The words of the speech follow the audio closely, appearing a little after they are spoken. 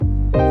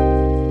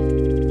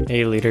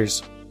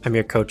leaders. I'm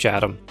your coach,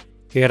 Adam.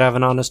 Here to have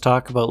an honest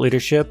talk about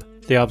leadership,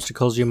 the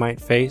obstacles you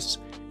might face,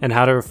 and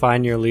how to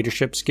refine your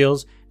leadership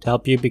skills to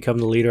help you become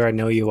the leader I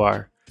know you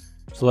are.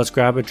 So let's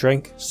grab a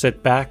drink,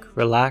 sit back,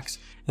 relax,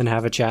 and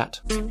have a chat.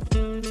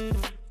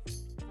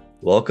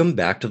 Welcome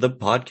back to the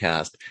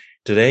podcast.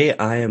 Today,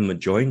 I am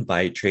joined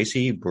by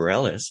Tracy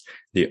Borrelli,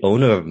 the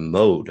owner of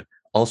Mode,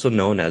 also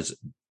known as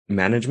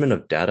Management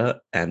of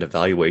Data and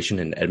Evaluation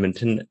in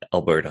Edmonton,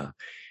 Alberta.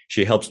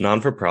 She helps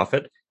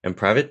non-for-profit and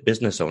private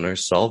business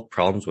owners solve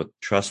problems with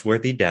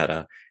trustworthy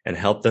data and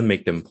help them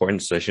make the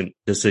important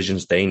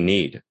decisions they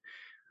need.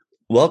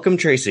 Welcome,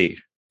 Tracy.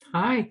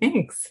 Hi,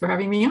 thanks for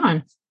having me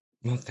on.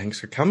 Well, thanks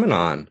for coming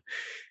on.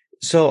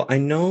 So I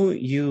know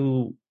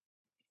you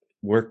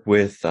work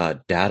with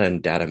data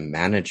and data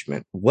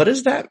management. What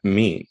does that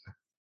mean?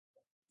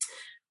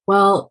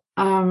 Well,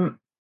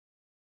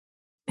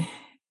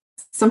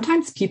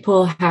 sometimes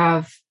people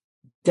have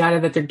data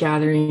that they're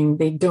gathering.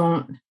 They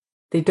don't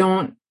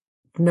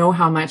know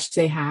how much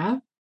they have,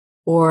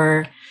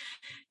 or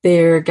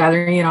they're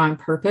gathering it on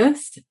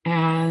purpose,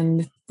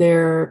 and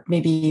they're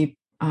maybe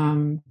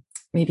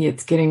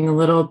it's getting a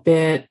little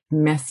bit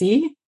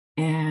messy,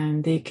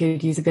 and they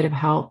could use a bit of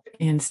help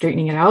in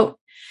straightening it out,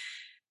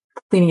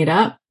 cleaning it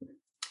up.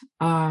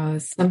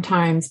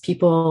 Sometimes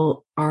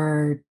people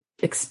are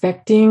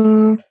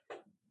expecting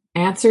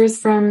answers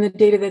from the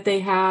data that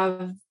they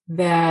have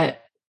that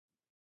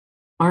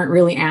aren't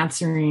really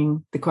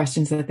answering the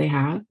questions that they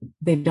have.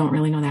 They don't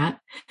really know that.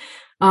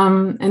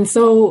 And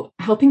so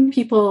helping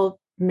people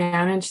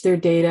manage their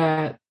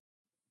data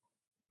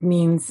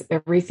means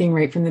everything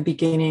right from the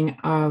beginning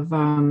of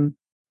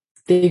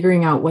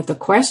figuring out what the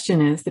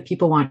question is that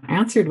people want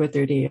answered with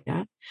their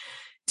data,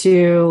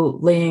 to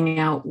laying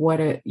out what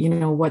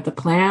the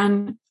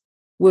plan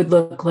would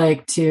look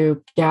like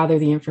to gather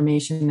the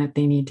information that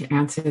they need to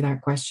answer that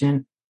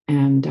question,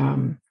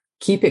 and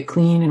keep it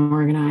clean and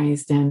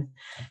organized and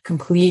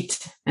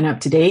complete and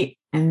up to date,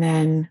 and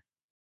then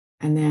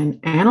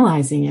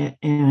analyzing it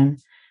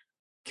and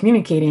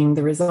communicating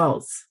the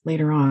results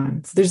later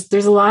on. So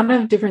there's a lot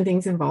of different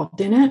things involved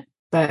in it,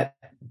 but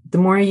the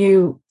more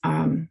you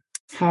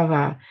have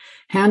a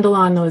handle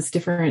on those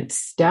different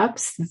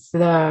steps,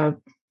 the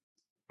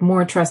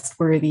more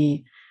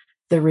trustworthy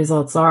the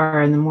results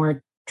are, and the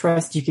more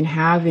trust you can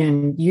have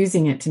in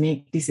using it to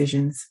make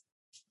decisions.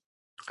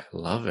 I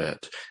love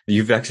it.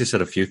 You've actually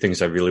said a few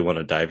things I really want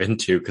to dive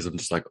into, because I'm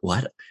just like,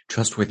 what?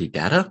 Trustworthy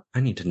data? I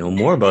need to know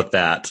more about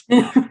that.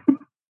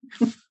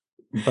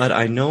 But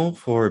I know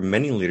for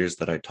many leaders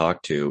that I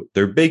talk to,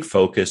 their big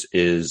focus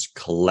is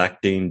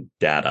collecting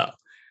data.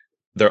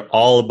 They're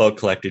all about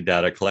collecting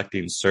data,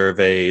 collecting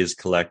surveys,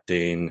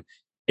 collecting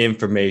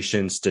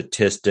information,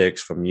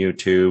 statistics from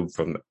YouTube,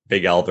 from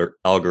big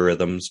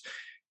algorithms.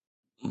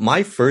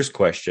 My first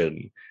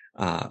question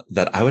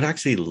that I would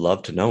actually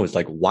love to know is,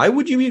 like, why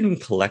would you even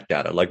collect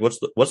data? Like, what's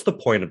the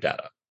point of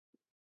data?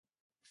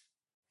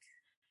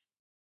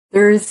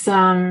 There's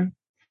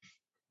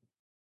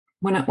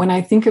when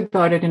I think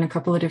about it in a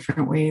couple of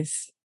different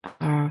ways,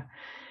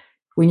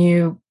 when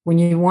you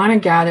want to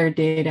gather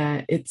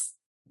data, it's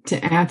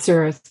to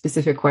answer a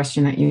specific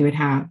question that you would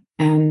have,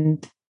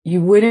 and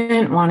you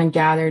wouldn't want to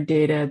gather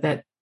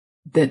data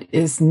that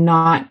is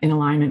not in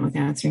alignment with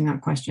answering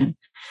that question.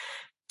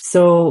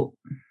 So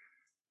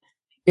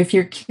if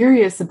you're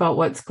curious about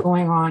what's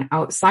going on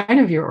outside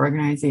of your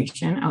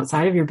organization,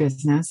 outside of your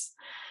business,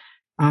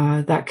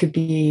 that could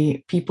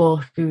be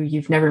people who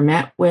you've never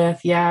met with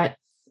yet.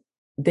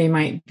 They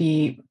might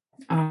be,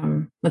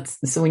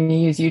 so when you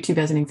use YouTube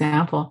as an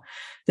example,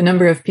 the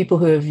number of people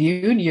who have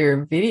viewed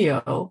your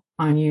video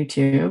on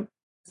YouTube,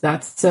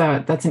 that's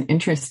an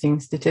interesting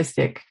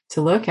statistic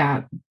to look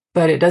at,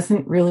 but it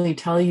doesn't really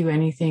tell you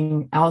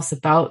anything else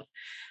about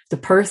the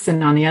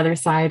person on the other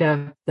side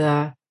of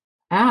the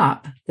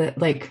app. That,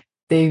 like,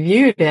 they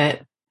viewed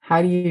it.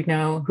 How do you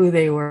know who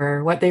they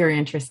were, what they were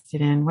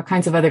interested in, what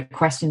kinds of other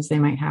questions they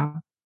might have?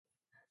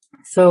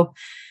 So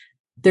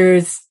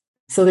there's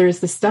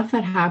the stuff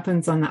that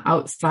happens on the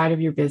outside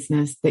of your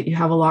business that you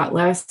have a lot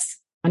less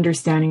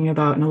understanding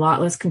about and a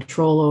lot less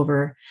control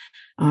over,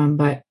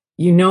 but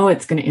you know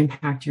it's going to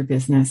impact your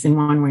business in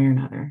one way or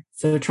another.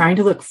 So trying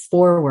to look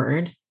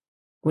forward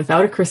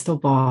without a crystal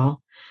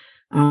ball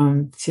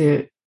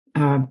to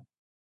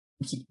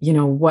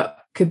what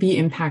could be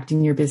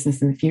impacting your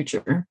business in the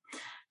future.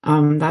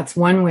 That's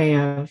one way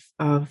of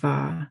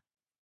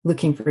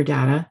looking for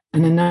data.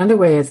 And another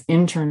way is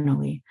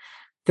internally.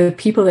 The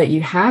people that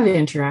you have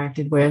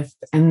interacted with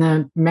and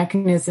the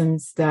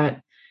mechanisms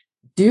that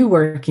do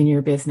work in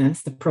your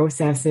business, the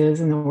processes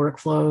and the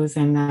workflows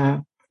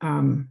and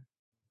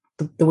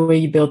the way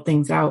you build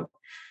things out.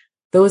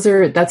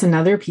 That's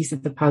another piece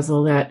of the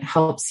puzzle that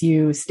helps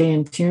you stay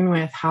in tune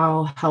with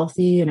how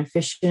healthy and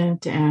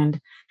efficient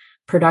and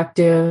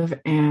productive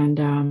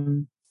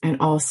and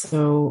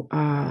also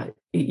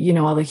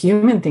all the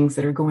human things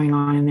that are going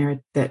on in there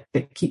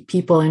that keep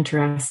people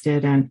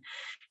interested and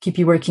keep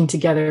you working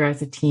together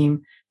as a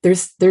team.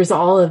 There's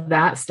all of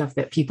that stuff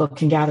that people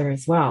can gather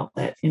as well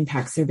that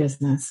impacts their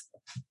business.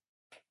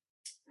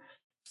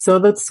 So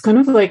that's kind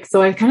of like,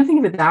 so I kind of think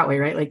of it that way,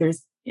 right? Like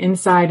there's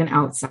inside and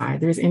outside,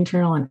 there's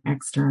internal and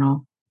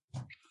external.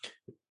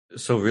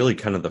 So really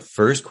kind of the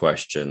first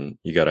question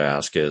you got to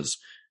ask is,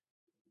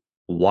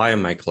 why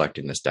am I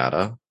collecting this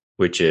data?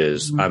 Which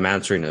is, I'm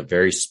answering a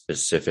very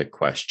specific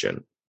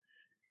question.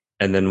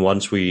 And then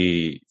once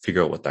we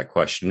figure out what that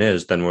question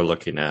is, then we're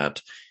looking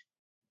at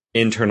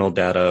internal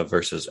data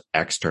versus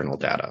external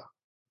data.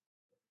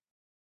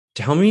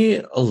 Tell me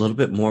a little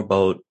bit more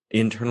about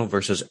internal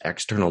versus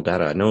external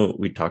data. I know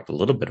we talked a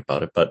little bit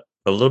about it, but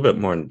a little bit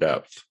more in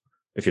depth,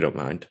 if you don't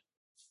mind.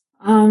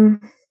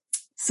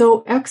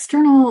 So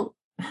external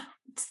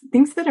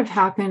things that have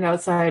happened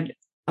outside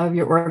of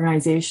your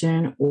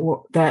organization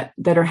or that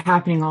are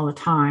happening all the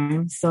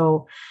time.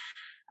 So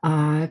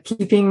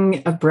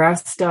keeping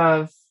abreast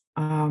of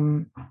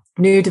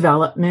new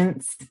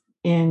developments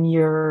in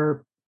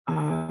your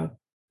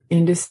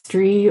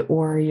industry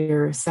or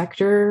your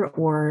sector,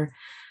 or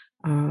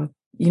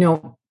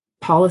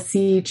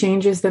policy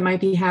changes that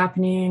might be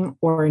happening,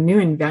 or new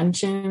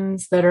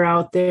inventions that are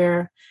out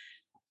there,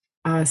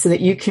 so that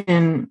you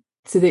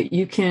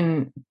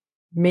can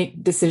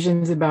make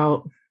decisions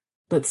about,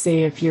 let's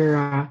say, if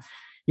you're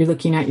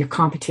looking at your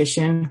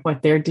competition,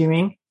 what they're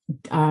doing,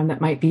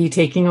 that might be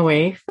taking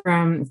away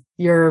from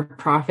your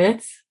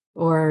profits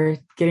or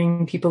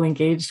getting people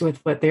engaged with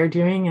what they're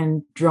doing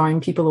and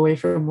drawing people away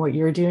from what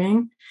you're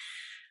doing.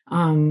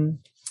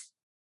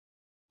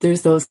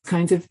 There's those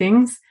kinds of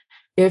things.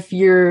 If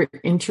you're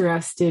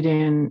interested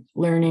in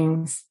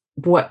learning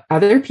what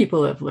other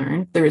people have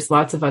learned, there's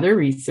lots of other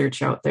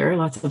research out there,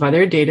 lots of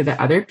other data that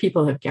other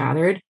people have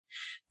gathered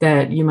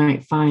that you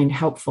might find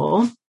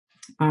helpful.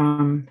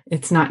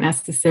 It's not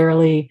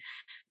necessarily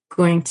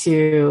going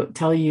to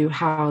tell you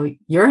how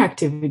your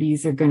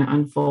activities are going to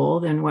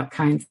unfold and what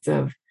kinds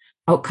of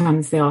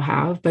outcomes they'll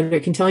have, but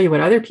it can tell you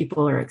what other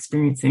people are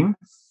experiencing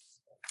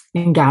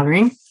and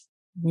gathering.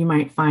 You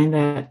might find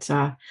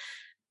that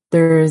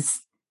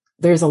there's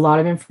a lot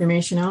of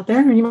information out there,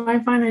 and you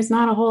might find there's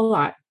not a whole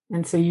lot.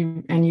 And so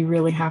you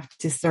really have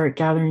to start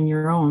gathering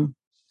your own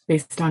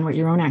based on what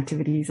your own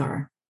activities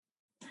are.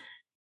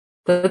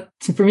 But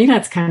for me,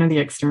 that's kind of the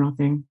external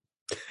thing.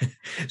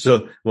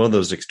 So one of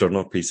those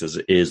external pieces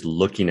is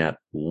looking at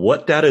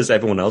what data is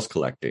everyone else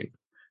collecting.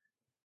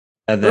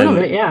 And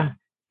then yeah.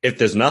 If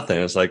there's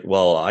nothing, it's like,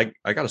 well, I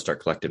got to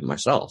start collecting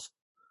myself.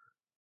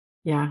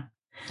 Yeah.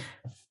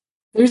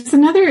 There's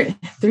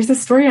a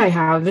story I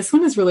have. This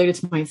one is related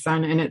to my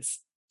son, and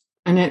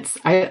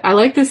I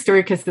like this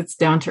story because it's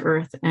down to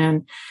earth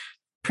and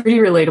pretty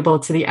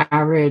relatable to the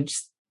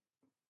average,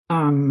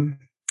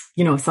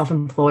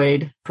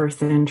 self-employed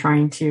person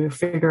trying to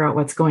figure out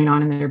what's going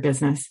on in their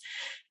business.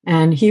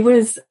 And he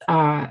was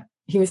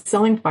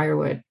selling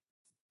firewood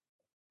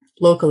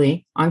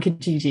locally on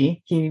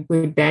Kijiji. He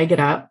would bag it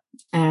up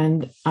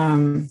and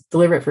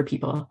deliver it for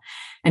people.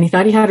 And he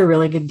thought he had a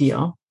really good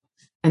deal.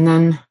 And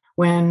then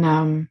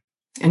and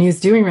he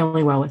was doing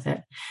really well with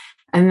it.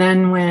 And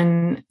then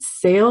when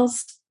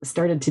sales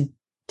started to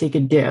take a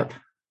dip,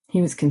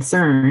 he was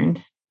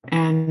concerned.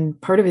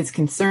 And part of his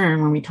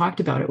concern when we talked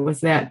about it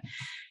was that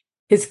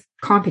his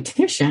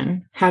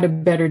competition had a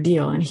better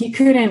deal, and he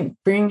couldn't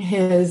bring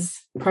his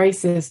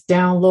prices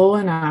down low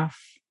enough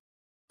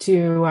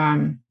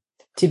to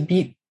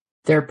beat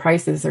their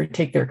prices or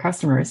take their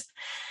customers.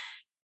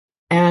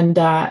 And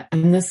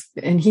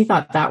he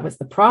thought that was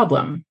the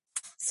problem.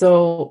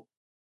 So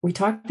we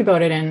talked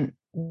about it, and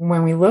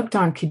when we looked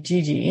on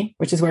Kijiji,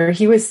 which is where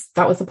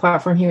that was the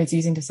platform he was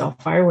using to sell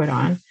firewood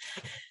on,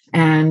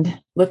 and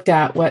looked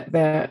at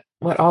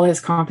what all his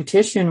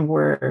competition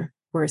were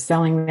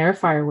selling their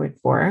firewood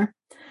for.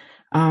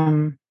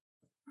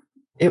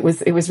 It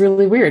was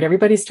really weird.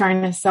 Everybody's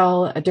trying to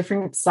sell a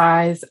different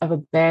size of a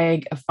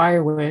bag of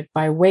firewood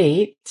by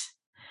weight,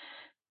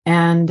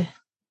 and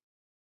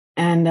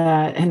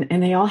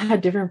they all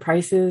had different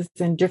prices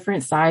and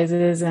different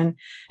sizes, and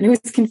it was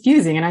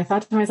confusing. And I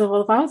thought to myself,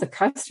 well, if I was a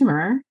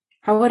customer,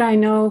 how would I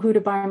know who to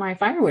buy my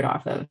firewood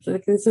off of?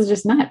 Like, this is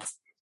just nuts.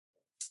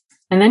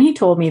 And then he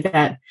told me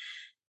that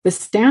the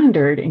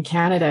standard in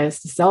Canada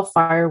is to sell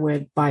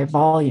firewood by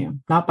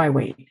volume, not by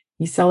weight.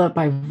 You sell it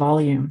by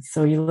volume.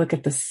 So you look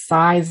at the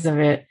size of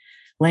it,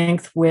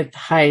 length, width,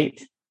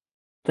 height.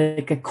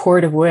 Like a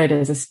cord of wood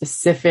is a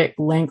specific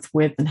length,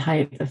 width, and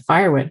height of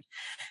firewood.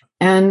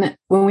 And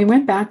when we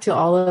went back to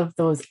all of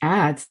those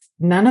ads,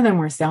 none of them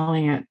were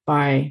selling it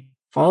by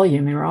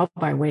volume. They were all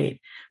by weight,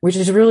 which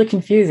is really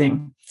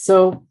confusing.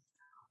 So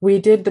we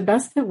did the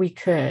best that we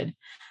could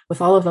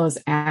with all of those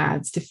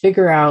ads to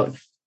figure out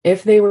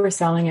if they were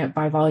selling it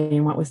by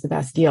volume, what was the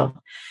best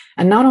deal.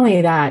 And not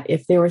only that,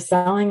 if they were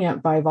selling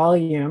it by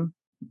volume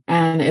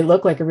and it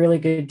looked like a really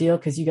good deal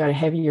because you got a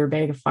heavier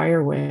bag of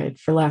firewood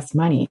for less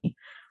money,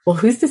 well,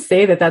 who's to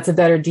say that that's a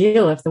better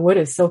deal if the wood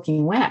is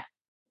soaking wet?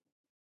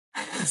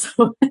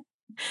 So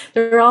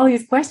there are all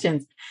these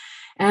questions.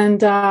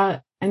 And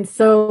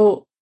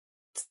so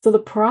the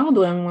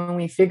problem when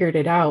we figured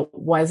it out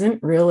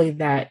wasn't really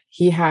that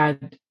he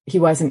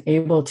wasn't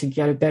able to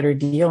get a better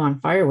deal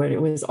on firewood.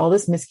 It was all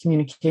this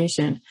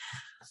miscommunication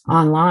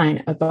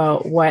online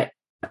about what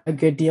a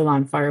good deal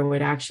on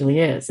firewood actually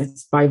is.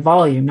 It's by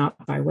volume,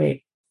 not by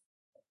weight.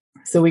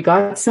 So we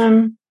got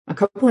a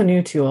couple of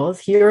new tools.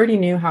 He already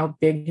knew how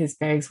big his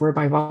bags were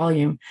by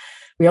volume.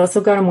 We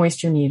also got a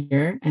moisture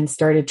meter and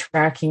started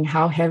tracking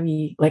how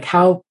heavy, like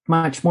how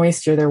much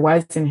moisture there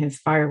was in his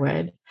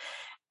firewood.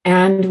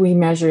 And we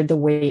measured the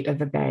weight of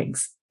the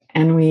bags.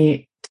 And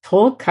we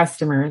told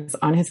customers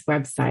on his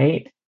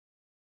website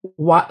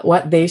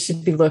what they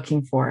should be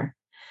looking for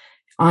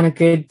on a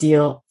good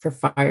deal for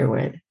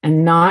firewood,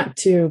 and not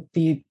to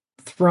be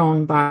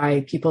thrown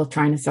by people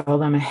trying to sell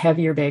them a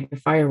heavier bag of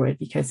firewood,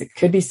 because it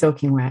could be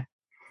soaking wet.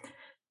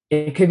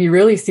 It could be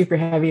really super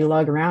heavy to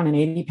lug around an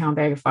 80-pound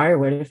bag of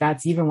firewood, if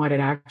that's even what it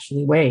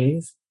actually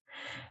weighs.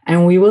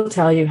 And we will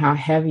tell you how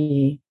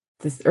heavy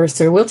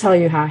we'll tell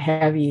you how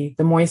heavy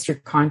the moisture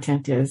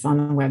content is on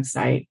the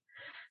website,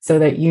 so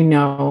that you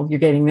know you're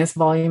getting this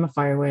volume of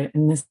firewood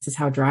and this is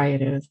how dry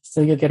it is.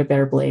 So you'll get a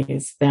better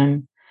blaze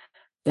than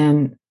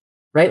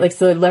right? Like,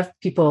 so it left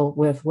people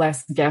with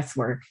less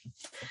guesswork.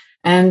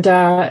 And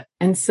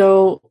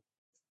so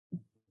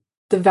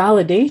the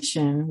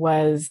validation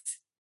was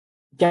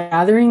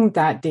gathering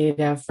that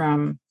data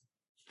from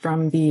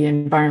the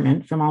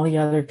environment, from all the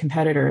other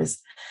competitors,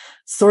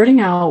 sorting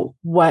out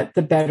what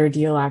the better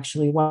deal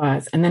actually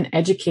was, and then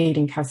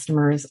educating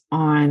customers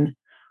on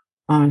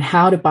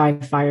how to buy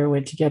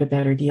firewood to get a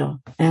better deal.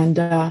 And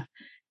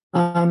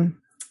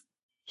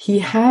he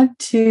had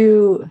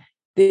to.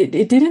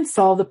 It didn't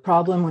solve the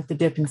problem with the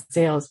dip in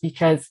sales,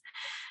 because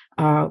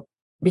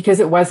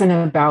it wasn't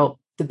about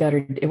the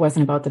better. It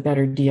wasn't about the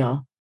better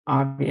deal.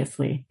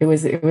 Obviously, it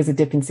was a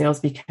dip in sales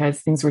because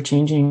things were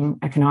changing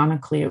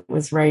economically. It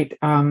was right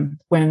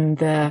when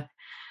the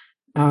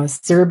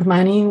CERB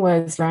money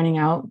was running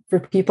out for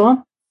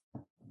people.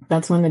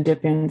 That's when the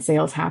dip in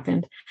sales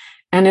happened,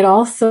 and it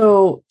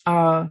also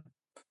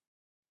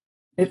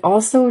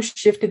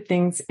shifted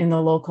things in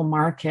the local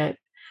market.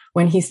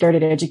 When he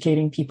started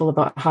educating people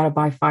about how to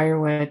buy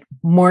firewood,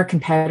 more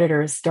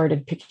competitors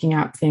started picking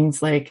up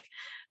things like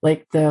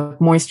the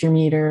moisture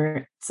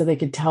meter, so they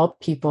could tell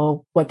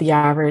people what the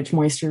average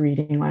moisture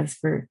reading was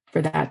for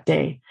that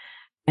day,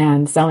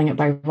 and selling it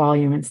by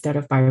volume instead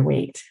of by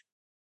weight.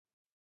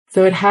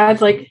 So it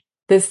had like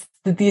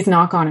these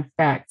knock-on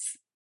effects,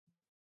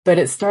 but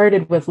it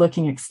started with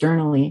looking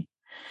externally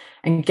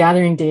and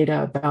gathering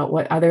data about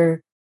what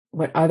other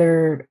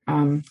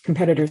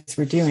competitors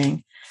were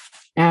doing.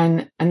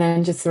 And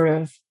then just sort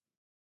of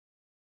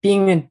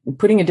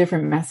putting a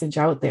different message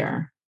out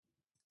there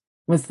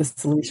was the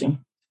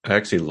solution. I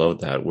actually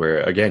love that,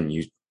 where again,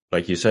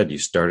 like you said, you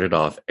started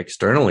off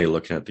externally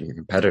looking at your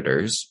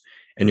competitors,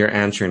 and you're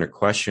answering a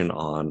question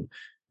on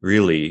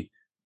really,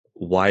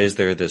 why is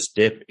there this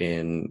dip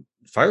in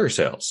fire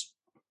sales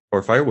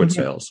or firewood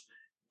sales?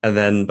 And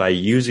then by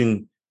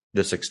using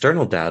this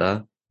external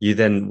data, you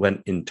then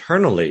went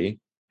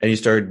internally and you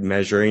started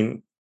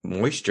measuring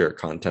moisture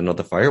content of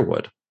the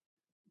firewood.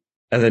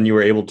 And then you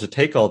were able to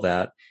take all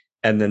that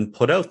and then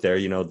put out there,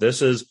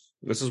 this is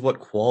what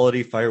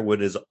quality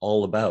firewood is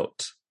all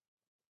about.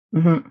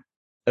 Mm-hmm.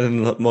 And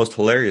then the most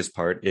hilarious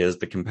part is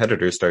the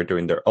competitors start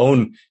doing their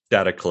own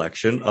data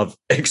collection of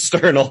their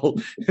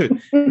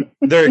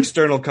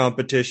external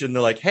competition.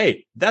 They're like,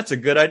 hey, that's a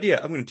good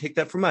idea. I'm going to take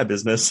that for my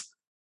business.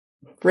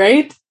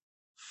 Right?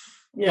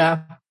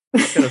 Yeah.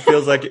 It kind of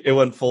feels like it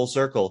went full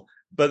circle.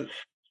 But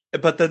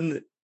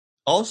then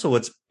also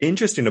what's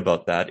interesting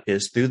about that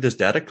is, through this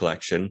data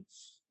collection,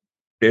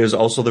 there's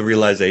also the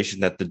realization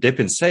that the dip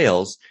in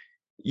sales,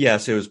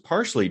 yes, it was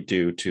partially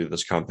due to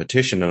this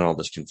competition and all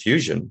this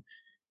confusion,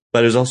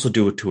 but it was also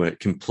due to a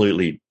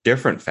completely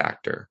different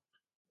factor,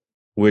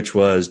 which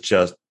was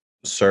just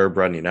CERB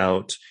running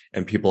out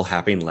and people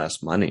having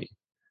less money.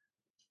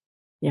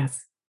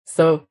 Yes.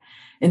 So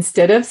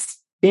instead of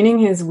spinning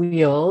his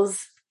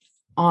wheels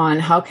on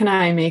how can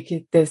I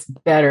make this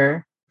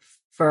better,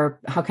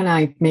 how can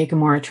I make a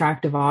more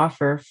attractive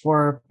offer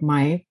for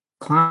my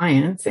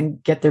clients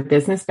and get their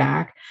business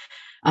back,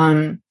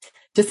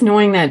 just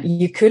knowing that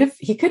he could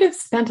have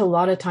spent a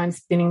lot of time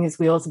spinning his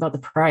wheels about the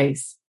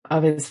price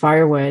of his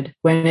firewood,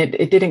 when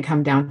it didn't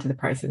come down to the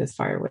price of his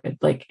firewood.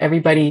 Like,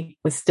 everybody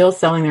was still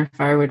selling their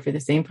firewood for the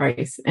same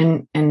price,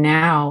 and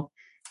now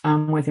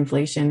with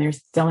inflation, they're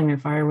selling their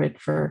firewood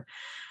for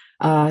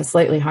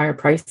slightly higher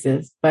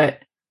prices. But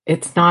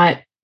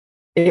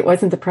it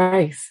wasn't the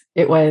price,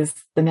 it was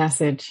the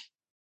message.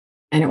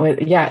 And it was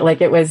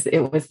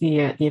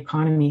the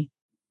economy.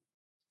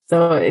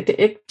 So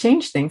it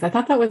changed things. I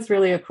thought that was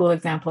really a cool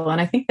example. And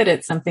I think that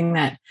it's something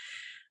that,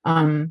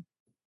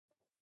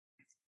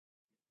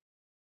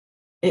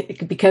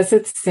 because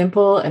it's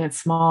simple and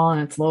it's small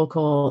and it's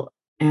local.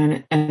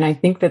 And I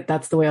think that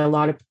that's the way a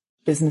lot of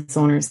business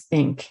owners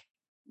think,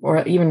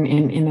 or even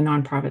in the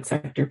nonprofit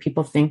sector,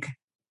 people think,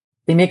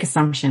 they make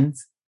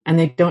assumptions and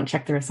they don't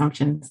check their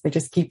assumptions. They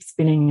just keep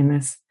spinning in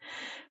this.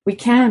 We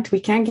can't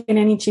get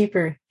any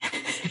cheaper.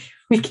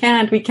 we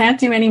can't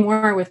do any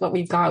more with what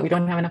we've got. We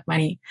don't have enough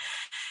money.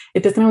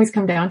 It doesn't always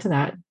come down to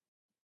that.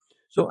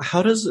 So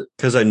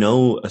because I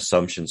know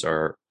assumptions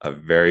are a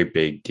very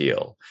big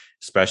deal,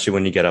 especially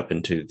when you get up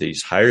into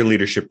these higher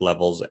leadership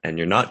levels and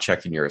you're not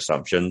checking your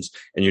assumptions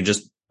and you're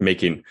just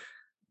making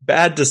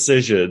bad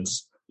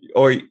decisions,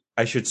 or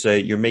I should say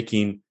you're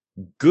making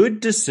good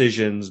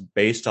decisions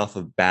based off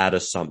of bad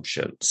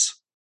assumptions.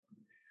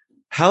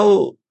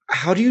 How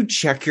do you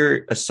check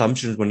your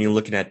assumptions when you're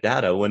looking at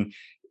data when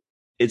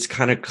it's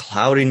kind of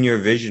clouding your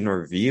vision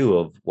or view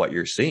of what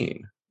you're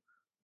seeing?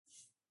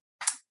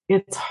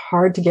 It's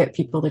hard to get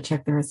people to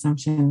check their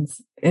assumptions,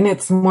 and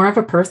it's more of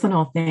a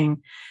personal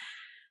thing.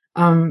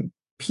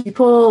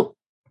 People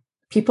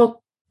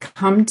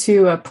come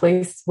to a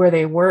place where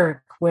they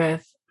work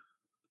with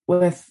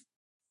with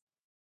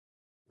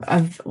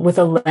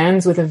a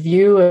lens, with a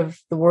view of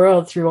the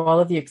world through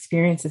all of the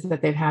experiences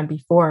that they've had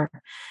before.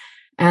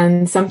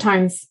 And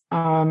sometimes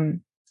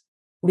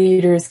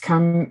leaders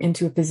come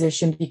into a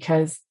position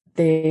because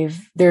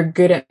they're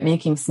good at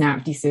making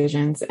snap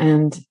decisions,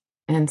 and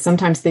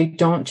sometimes they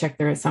don't check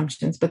their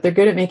assumptions, but they're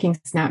good at making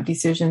snap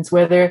decisions,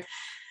 whether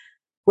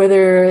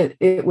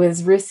it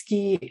was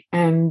risky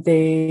and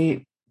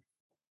it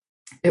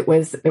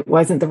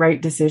wasn't the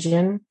right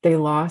decision. They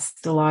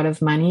lost a lot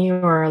of money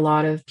or a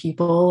lot of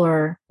people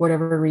or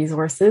whatever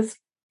resources.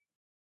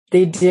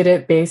 They did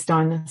it based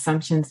on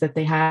assumptions that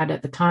they had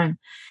at the time.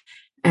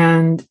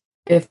 And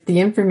if the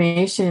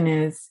information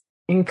is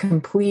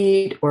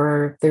incomplete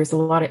or there's a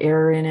lot of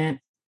error in it,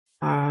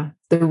 the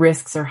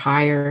risks are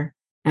higher.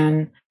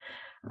 And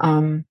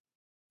a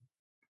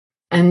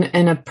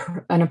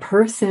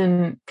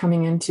person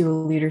coming into a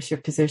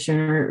leadership position,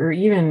 or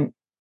even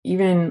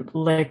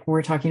like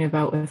we're talking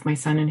about with my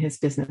son and his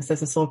business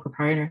as a sole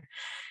proprietor,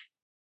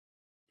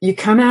 you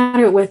come at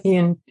it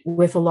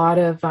with a lot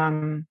of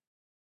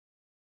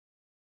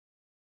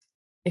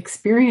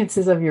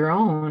experiences of your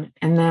own,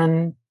 and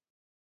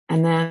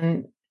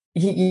then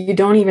you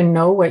don't even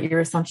know what your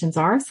assumptions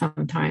are.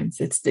 Sometimes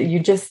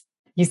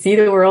you see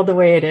the world the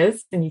way it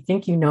is, and you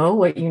think you know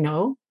what you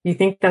know. You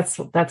think that's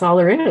all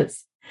there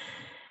is.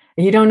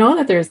 And you don't know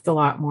that there's a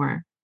lot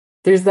more.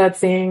 There's that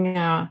saying,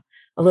 a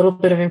little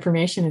bit of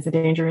information is a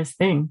dangerous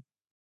thing.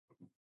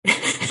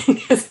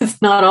 Because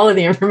it's not all of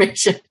the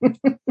information.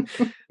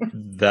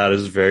 That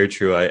is very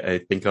true. I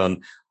think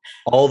on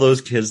all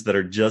those kids that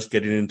are just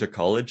getting into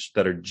college,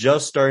 that are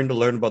just starting to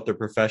learn about their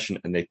profession,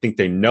 and they think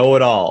they know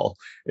it all.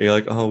 And you're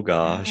like, oh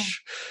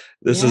gosh,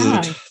 this is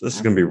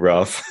going to be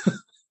rough.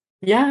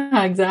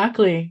 Yeah,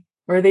 exactly.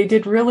 Or they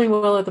did really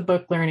well at the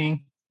book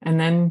learning, and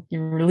then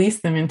you release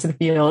them into the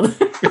field.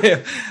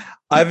 Yeah.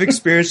 I've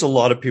experienced a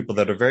lot of people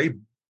that are very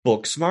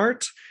book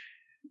smart,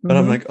 but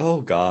I'm like,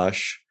 oh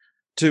gosh,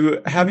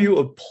 to have you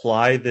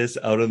apply this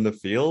out in the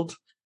field,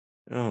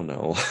 oh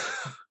no,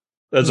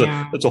 that's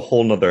a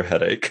whole nother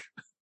headache.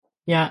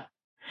 Yeah.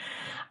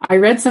 I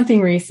read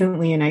something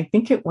recently, and I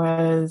think it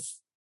was,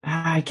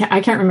 I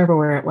can't remember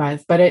where it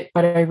was, but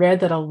I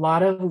read that a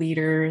lot of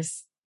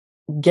leaders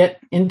get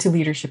into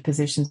leadership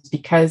positions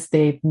because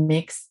they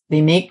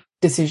make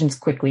decisions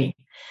quickly.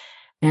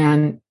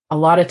 And a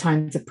lot of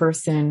times a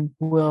person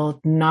will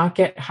not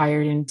get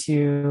hired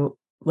into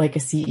like a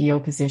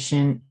CEO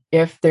position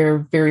if they're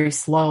very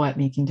slow at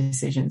making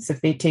decisions.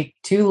 If they take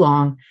too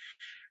long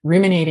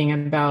ruminating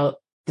about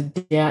the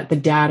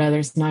data,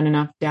 there's not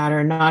enough data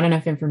or not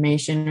enough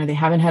information, or they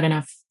haven't had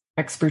enough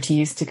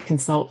expertise to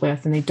consult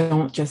with, and they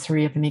don't just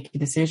hurry up and make a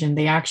decision,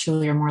 they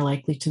actually are more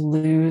likely to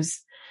lose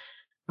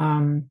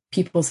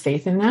people's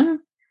faith in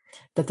them,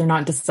 that they're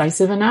not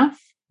decisive enough,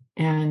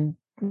 and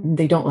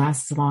they don't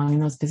last as long in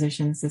those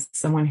positions as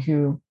someone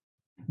who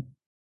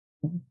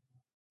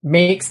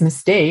makes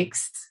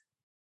mistakes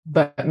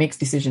but makes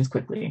decisions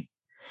quickly.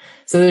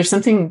 So there's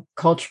something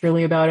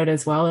culturally about it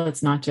as well.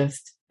 It's not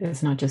just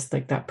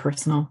like that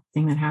personal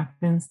thing that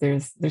happens.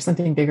 There's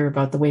something bigger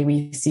about the way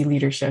we see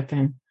leadership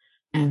and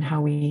how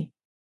we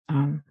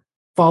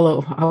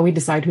how we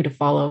decide who to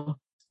follow,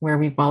 where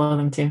we follow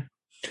them to.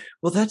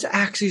 Well, that's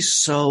actually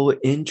so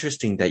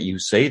interesting that you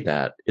say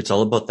that. It's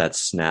all about that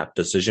snap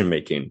decision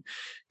making,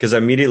 because I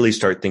immediately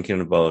start thinking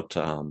about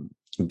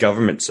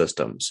government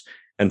systems.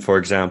 And for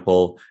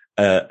example,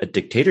 a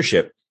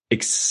dictatorship,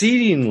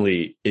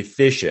 exceedingly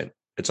efficient.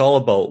 It's all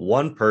about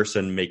one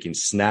person making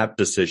snap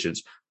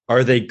decisions.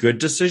 Are they good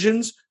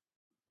decisions?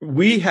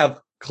 We have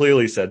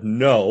clearly said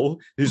no.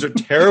 These are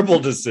terrible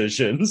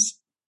decisions.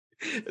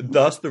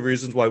 Thus, the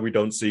reasons why we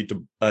don't see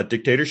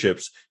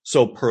dictatorships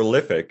so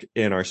prolific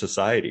in our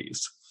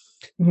societies.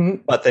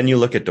 Mm-hmm. But then you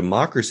look at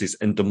democracies,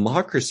 and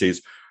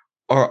democracies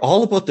are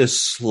all about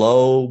this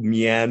slow,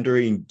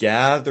 meandering,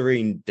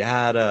 gathering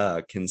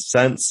data,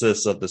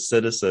 consensus of the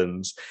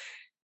citizens.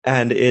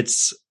 And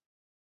it's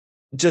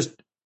just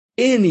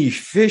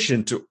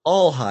inefficient to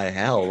all high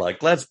hell.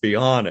 Like, let's be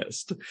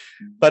honest.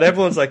 But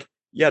everyone's like,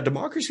 yeah,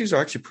 democracies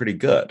are actually pretty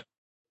good.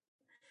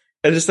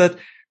 And it's that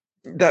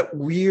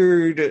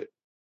weird,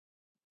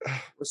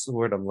 what's the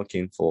word I'm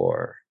looking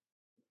for?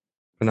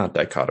 Not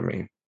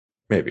dichotomy,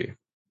 maybe.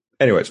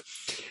 anyways,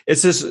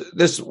 it's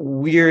this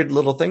weird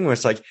little thing where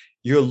it's like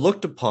you're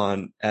looked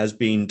upon as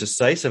being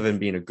decisive and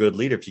being a good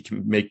leader if you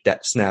can make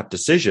that snap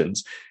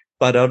decisions.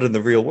 But out in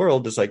the real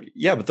world, it's like,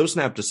 yeah, but those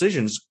snap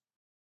decisions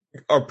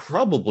are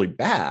probably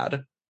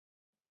bad.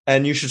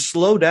 And you should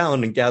slow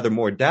down and gather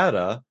more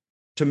data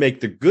to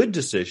make the good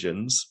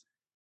decisions.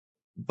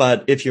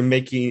 But if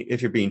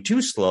you're being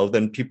too slow,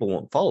 then people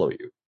won't follow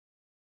you.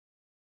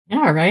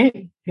 Yeah,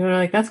 right. You're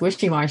like, that's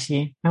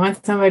wishy-washy. I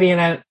want somebody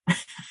that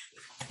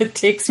it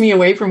takes me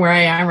away from where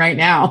I am right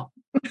now.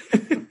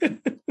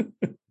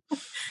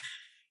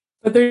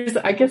 But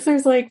I guess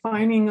there's like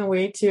finding a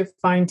way to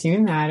fine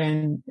tune that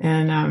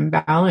and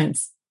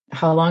balance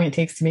how long it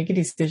takes to make a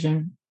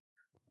decision.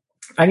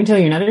 I can tell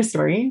you another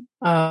story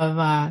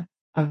of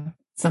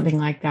something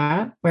like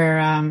that, where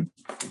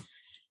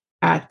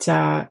at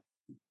a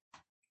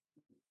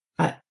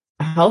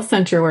health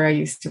center where I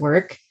used to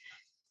work,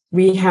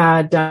 we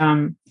had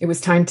it was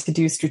time to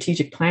do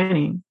strategic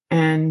planning.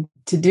 And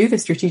to do the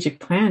strategic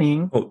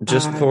planning...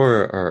 just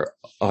for our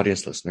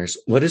audience listeners,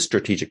 what is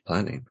strategic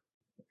planning?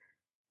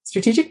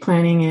 Strategic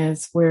planning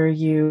is where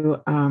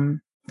you...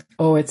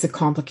 it's a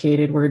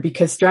complicated word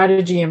because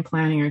strategy and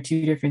planning are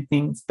two different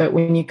things. But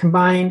when you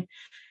combine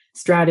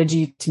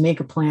strategy to make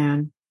a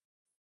plan,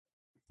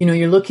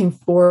 you're looking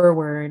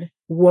forward.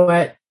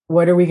 What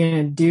are we going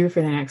to do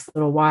for the next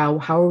little while?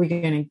 How are we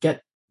going to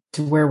get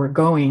to where we're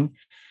going?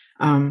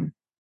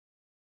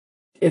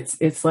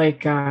 It's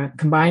like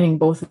combining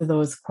both of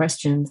those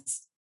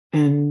questions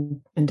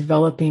and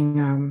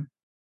developing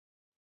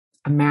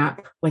a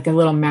map, like a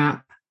little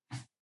map,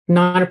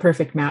 not a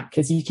perfect map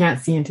because you can't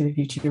see into the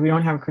future. We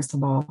don't have a crystal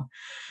ball,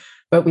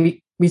 but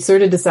we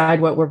sort of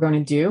decide what we're going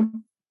to do,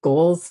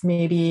 goals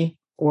maybe,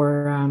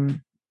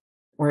 or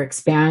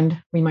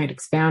expand. We might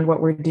expand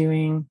what we're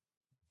doing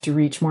to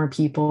reach more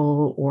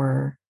people,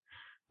 or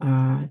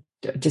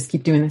just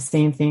keep doing the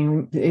same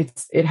thing.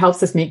 It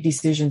helps us make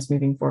decisions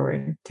moving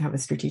forward to have a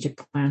strategic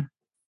plan.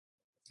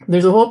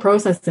 There's a whole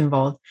process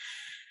involved.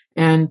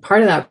 And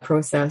part of that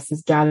process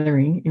is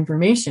gathering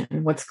information.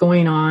 What's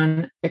going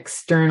on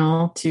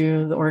external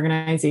to the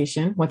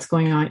organization? What's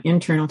going on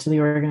internal to the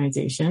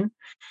organization?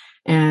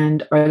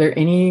 And are there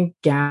any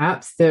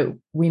gaps that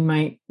we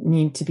might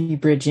need to be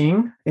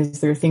bridging?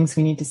 Is there things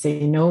we need to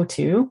say no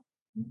to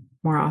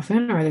more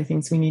often? Are there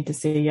things we need to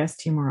say yes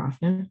to more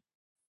often?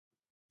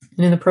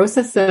 And in the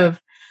process of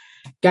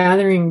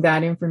gathering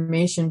that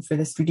information for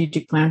the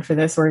strategic plan for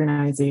this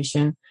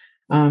organization,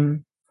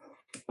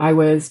 I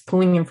was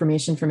pulling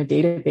information from a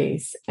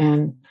database,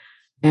 and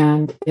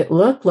it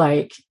looked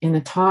like in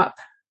the top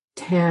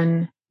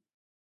 10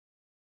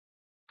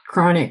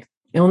 chronic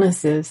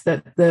illnesses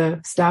that the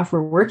staff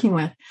were working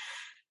with,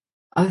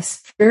 a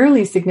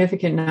fairly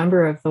significant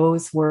number of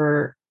those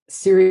were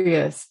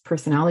serious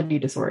personality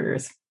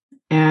disorders.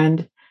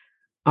 And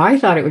I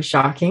thought it was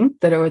shocking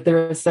that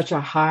there was such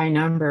a high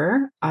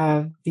number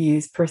of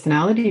these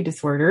personality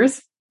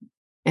disorders.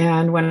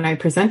 And when I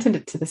presented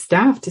it to the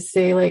staff to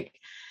say, like,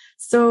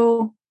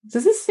 so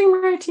does this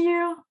seem right to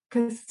you?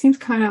 Because it seems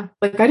kind of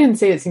like, I didn't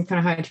say it seemed kind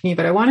of high to me,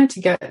 but I wanted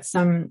to get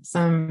some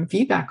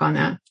feedback on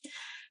that.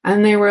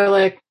 And they were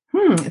like,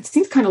 it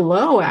seems kind of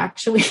low,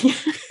 actually.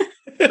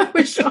 I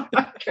was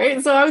shocked,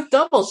 right? So I was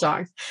double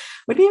shocked.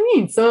 What do you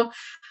mean? So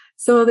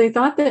they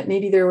thought that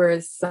maybe there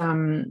was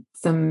some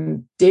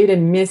data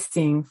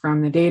missing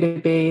from the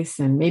database,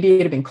 and maybe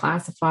it had been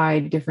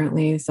classified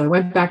differently. So I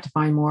went back to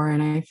find more,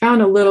 and I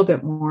found a little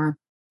bit more.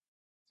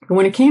 But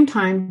when it came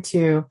time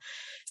to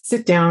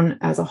sit down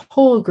as a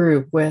whole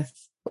group with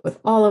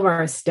all of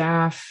our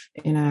staff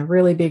in a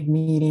really big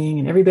meeting,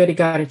 and everybody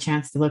got a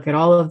chance to look at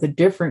all of the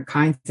different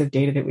kinds of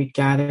data that we'd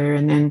gather,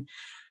 and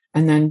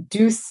then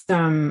do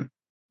some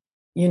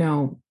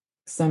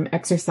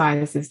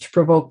exercises to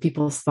provoke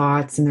people's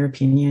thoughts and their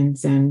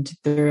opinions and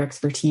their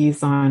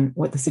expertise on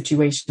what the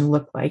situation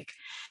looked like.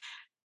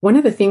 One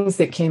of the things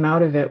that came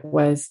out of it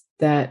was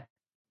that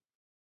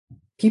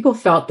people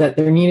felt that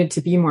there needed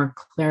to be more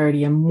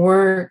clarity and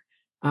more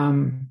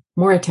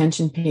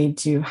attention paid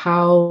to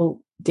how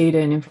data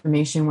and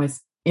information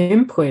was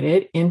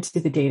inputted into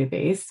the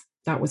database.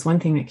 That was one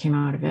thing that came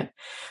out of it.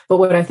 But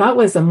what I thought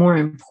was a more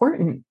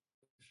important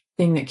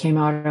thing that came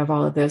out of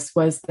all of this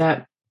was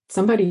that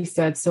somebody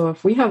said, so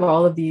if we have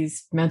all of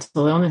these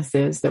mental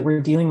illnesses that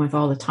we're dealing with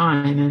all the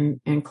time,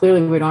 and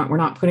clearly we're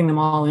not putting them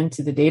all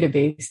into the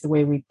database the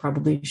way we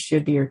probably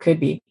should be or could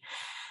be,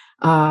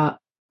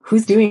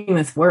 who's doing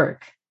this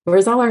work?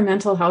 Where's all our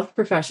mental health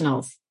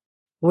professionals?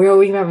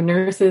 We have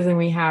nurses, and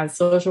we have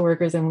social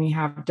workers, and we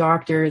have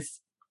doctors.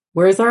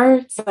 Where's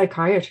our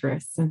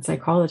psychiatrists and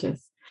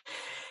psychologists?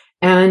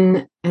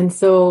 And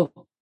so,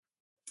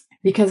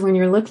 because when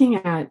you're looking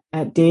at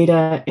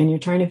data and you're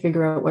trying to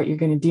figure out what you're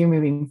going to do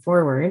moving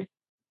forward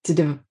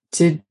to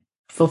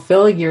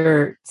fulfill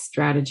your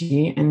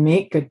strategy and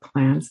make good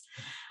plans,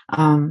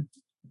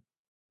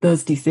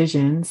 those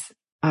decisions,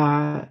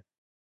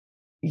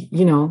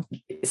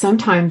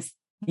 sometimes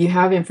you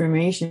have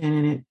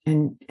information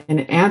and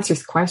it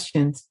answers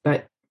questions,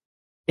 but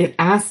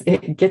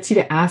it gets you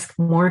to ask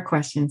more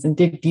questions and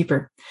dig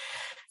deeper.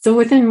 So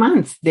within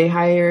months, they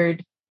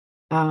hired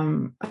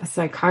one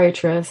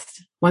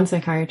psychiatrist,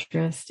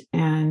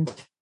 and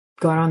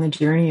got on the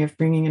journey of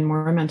bringing in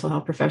more mental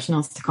health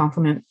professionals to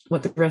complement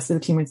what the rest of the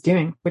team was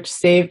doing, which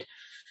saved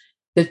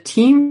the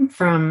team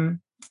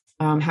from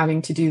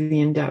having to do the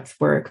in-depth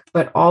work,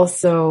 but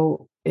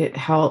also it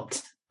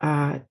helped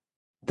the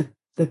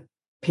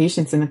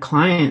patients and the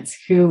clients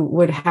who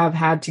would have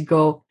had to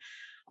go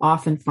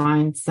off and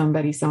find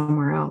somebody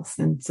somewhere else.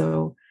 And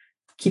so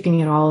keeping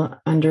it all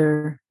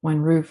under one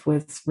roof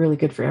was really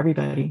good for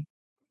everybody.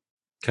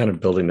 Kind of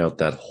building out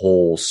that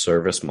whole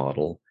service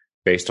model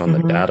based on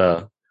the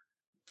data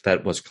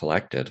that was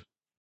collected.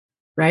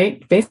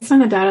 Right? Based on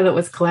the data that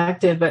was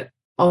collected, but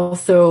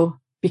also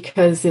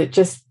because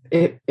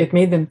it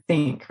made them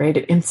think, right?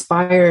 It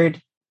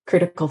inspired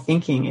critical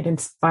thinking. It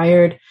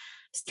inspired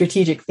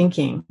strategic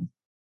thinking.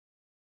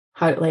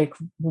 How, like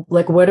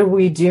what are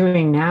we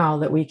doing now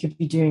that we could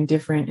be doing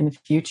different in the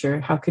future?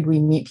 How could we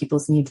meet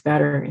people's needs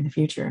better in the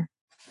future?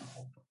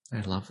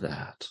 I love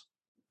that.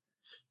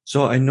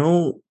 So I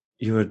know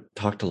you had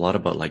talked a lot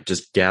about like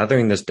just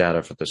gathering this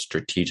data for the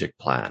strategic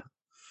plan.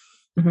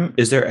 Mm-hmm.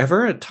 Is there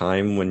ever a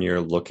time when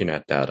you're looking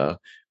at data,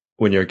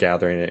 when you're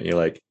gathering it, and you're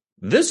like,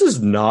 this is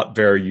not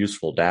very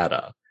useful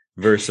data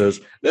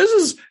versus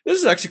this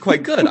is actually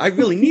quite good. I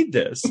really need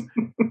this.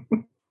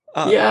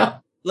 Yeah.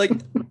 Like,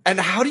 and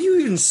how do you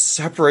even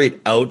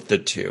separate out the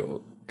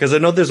two? Because I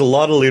know there's a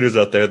lot of leaders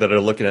out there that are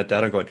looking at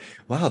data and going,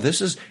 wow,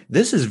 this is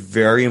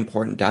very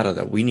important data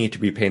that we need to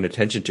be paying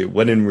attention to.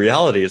 When in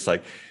reality, it's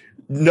like,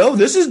 no,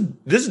 this is,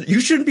 you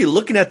shouldn't be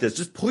looking at this.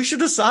 Just push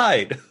it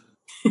aside.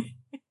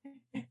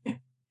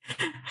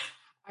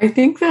 I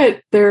think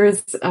that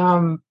there's,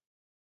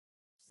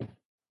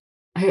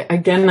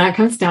 again, that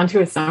comes down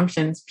to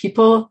assumptions.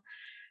 People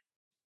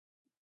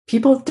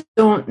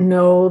don't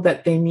know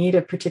that they need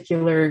a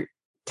particular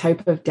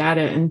type of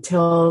data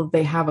until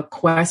they have a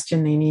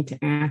question they need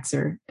to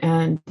answer.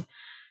 And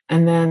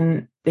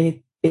then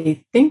they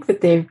think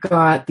that they've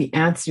got the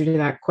answer to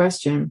that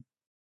question.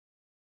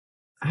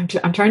 I'm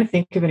trying to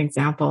think of an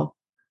example.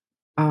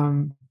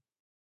 I'm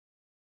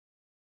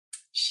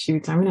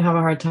going to have a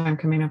hard time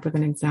coming up with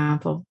an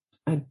example,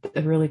 a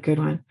really good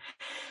one.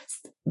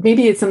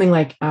 Maybe it's something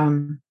like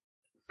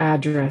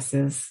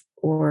addresses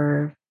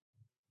or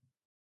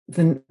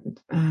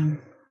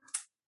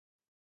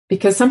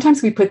because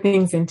sometimes we put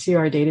things into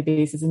our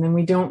databases and then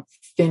we don't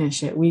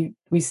finish it. We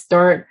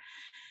start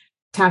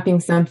tapping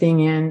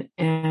something in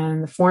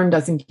and the form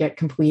doesn't get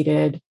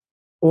completed,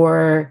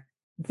 or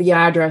the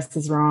address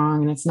is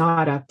wrong and it's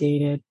not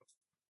updated.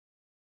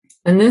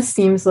 And this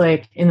seems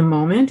like, in the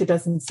moment, it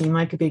doesn't seem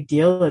like a big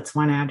deal. It's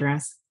one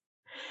address.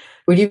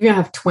 Would you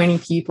have 20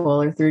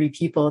 people or 30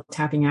 people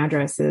tapping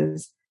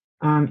addresses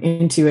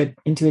into a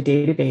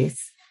database,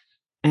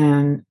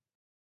 and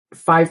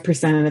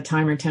 5% of the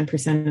time or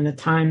 10% of the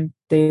time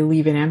they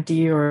leave it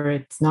empty, or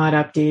it's not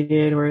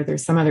updated, or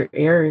there's some other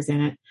errors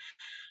in it.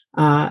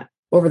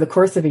 Over the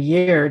course of a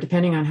year,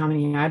 depending on how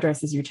many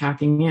addresses you're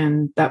tapping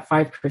in, that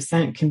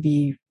 5% can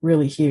be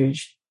really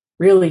huge,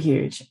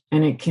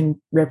 and it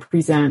can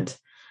represent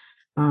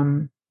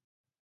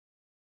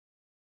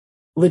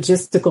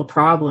logistical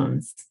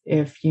problems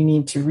if you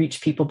need to reach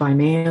people by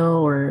mail,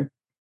 or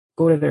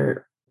go to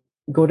their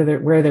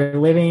where they're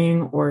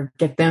living, or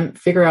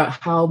figure out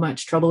how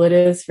much trouble it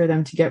is for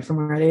them to get from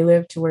where they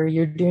live to where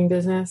you're doing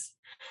business.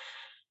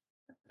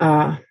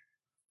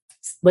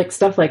 Like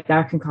stuff like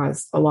that can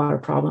cause a lot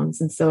of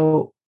problems. And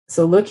so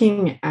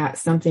looking at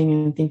something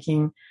and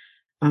thinking,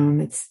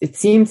 it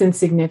seems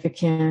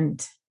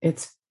insignificant.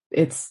 It's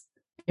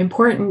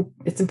important.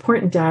 It's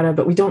important data,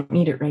 but we don't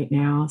need it right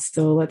now.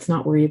 So let's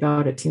not worry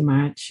about it too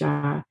much.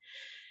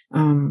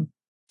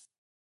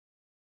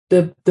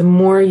 The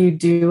more you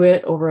do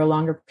it over a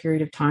longer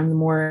period of time, the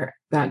more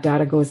that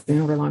data goes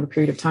in over a longer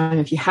period of time.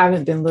 If you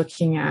haven't been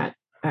looking at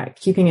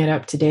keeping it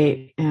up to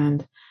date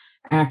and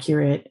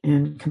accurate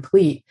and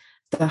complete,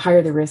 the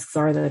higher the risks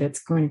are that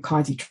it's going to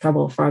cause you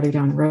trouble farther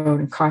down the road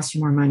and cost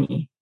you more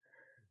money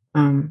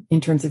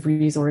in terms of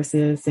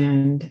resources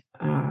and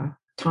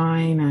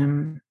time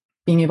and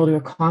being able to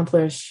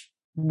accomplish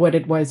what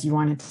it was you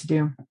wanted to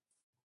do.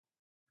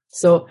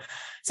 So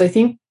I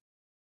think,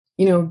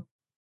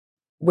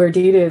 where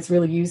data is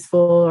really useful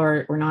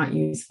or not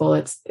useful,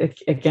 it's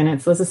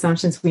those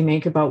assumptions we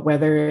make about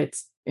whether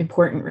it's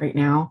important right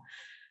now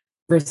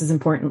versus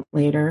important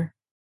later.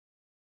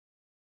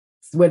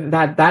 Whether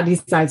that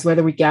decides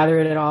whether we gather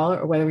it at all,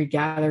 or whether we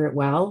gather it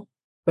well,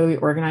 whether we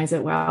organize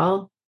it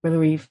well, whether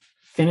we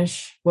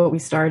finish what we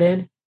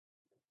started.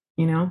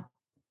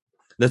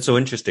 That's so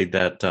interesting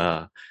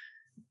that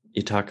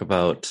you talk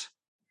about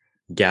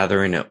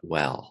gathering it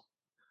well,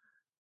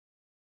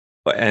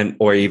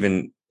 or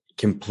even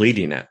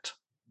completing it,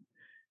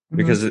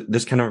 because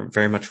this kind of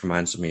very much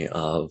reminds me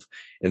of,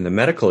 in the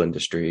medical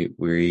industry,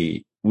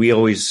 we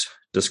always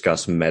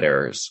discuss med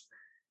errors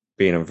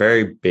being a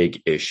very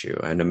big issue.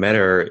 And a med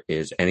error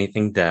is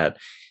anything that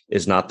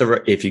is not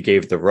if you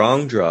gave the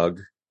wrong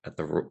drug at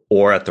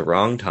the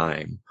wrong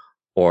time,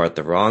 or at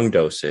the wrong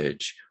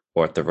dosage,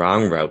 or at the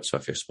wrong route. So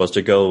if you're supposed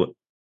to go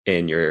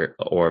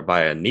or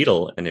via a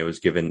needle and it was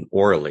given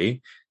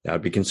orally, that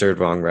would be considered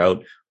wrong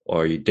route,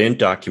 or you didn't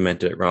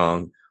document it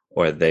wrong,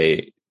 or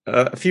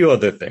a few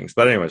other things.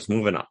 But anyways,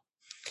 moving on.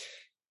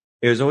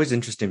 It was always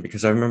interesting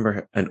because I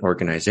remember an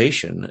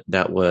organization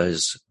that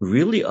was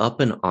really up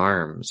in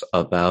arms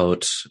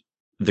about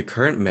the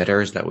current med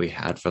errors that we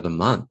had for the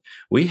month.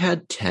 We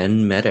had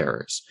 10 med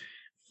errors,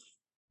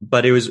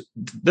 but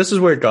this is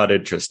where it got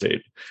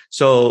interesting.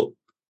 So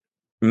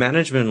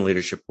management and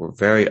leadership were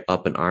very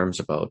up in arms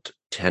about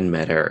 10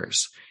 med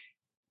errors.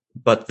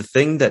 But the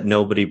thing that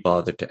nobody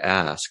bothered to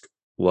ask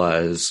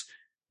was,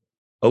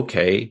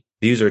 okay,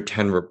 these are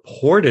 10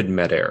 reported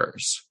med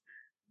errors.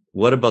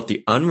 What about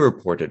the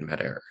unreported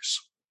med errors?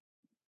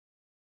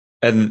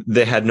 And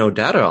they had no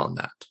data on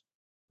that.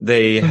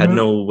 They had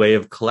no way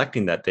of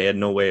collecting that. They had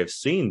no way of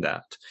seeing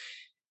that.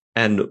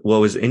 And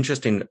what was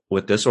interesting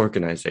with this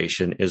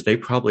organization is they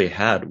probably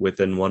had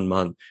within 1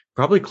 month,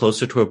 probably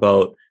closer to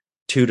about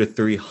 200 to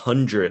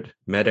 300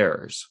 med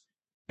errors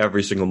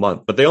every single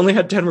month, but they only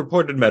had 10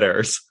 reported med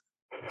errors.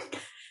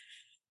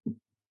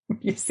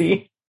 You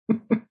see?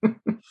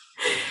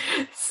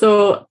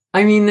 So,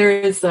 I mean,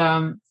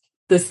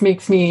 this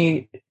makes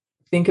me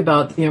think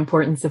about the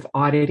importance of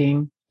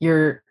auditing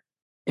your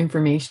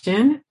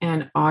information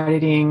and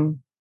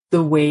auditing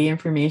the way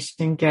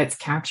information gets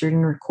captured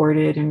and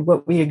recorded and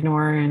what we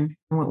ignore and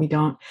what we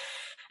don't,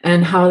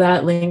 and how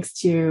that links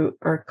to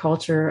our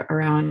culture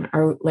around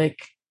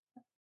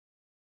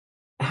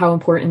how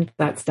important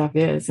that stuff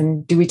is.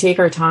 And do we take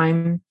our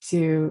time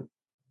to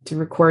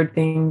record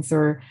things,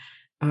 or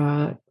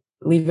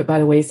leave it by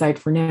the wayside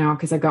for now?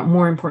 Because I've got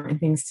more important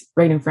things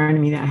right in front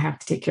of me that I have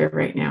to take care of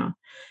right now.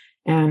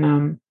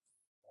 And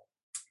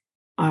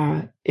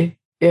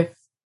if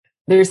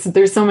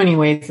there's so many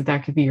ways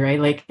that could be,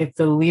 right? Like if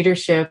the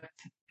leadership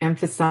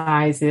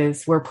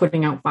emphasizes we're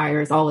putting out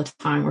fires all the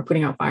time,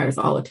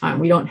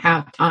 we don't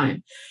have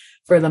time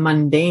for the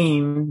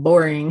mundane,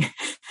 boring,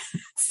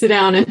 sit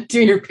down and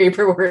do your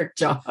paperwork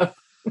job,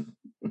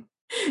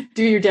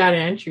 do your data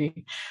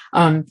entry.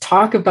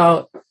 Talk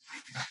about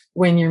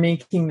when you're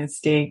making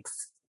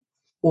mistakes,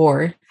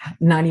 or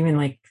not even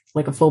like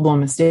a full-blown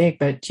mistake,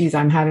 but geez,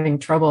 I'm having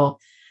trouble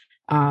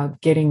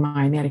getting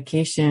my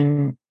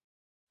medication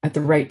at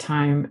the right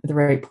time, at the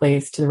right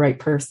place, to the right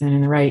person,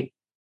 and the right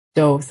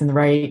dose, and the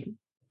right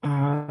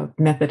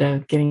method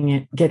of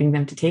getting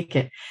them to take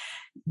it.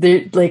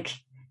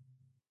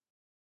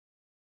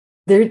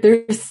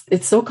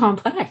 It's so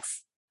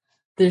complex.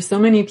 There's so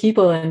many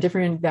people and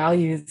different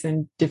values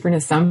and different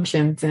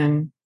assumptions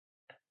and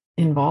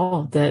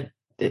involved that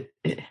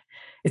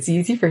it's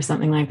easy for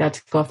something like that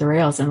to go off the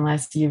rails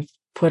unless you've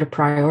put a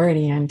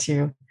priority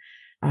into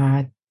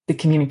the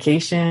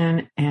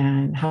communication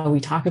and how we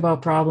talk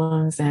about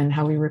problems and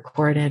how we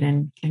record it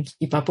and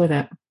keep up with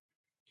it.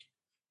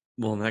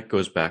 Well, and that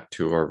goes back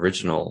to our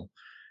original,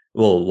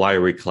 why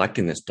are we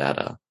collecting this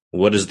data?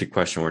 What is the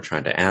question we're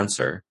trying to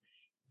answer?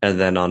 And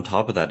then on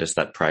top of that is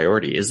that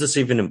priority. Is this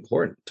even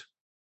important?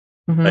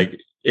 Mm-hmm. Like,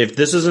 if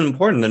this isn't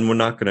important, then we're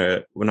not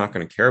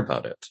gonna care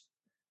about it.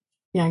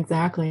 Yeah,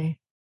 exactly.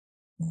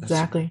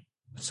 Exactly.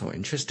 That's so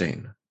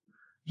interesting.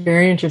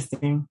 Very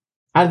interesting.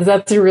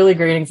 That's a really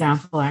great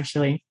example,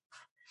 actually.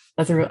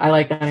 I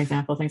like that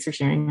example. Thanks for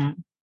sharing that.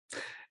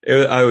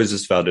 I always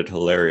just found it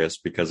hilarious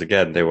because,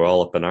 again, they were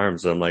all up in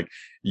arms. And I'm like,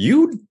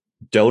 you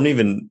haven't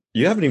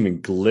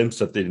even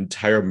glimpsed at the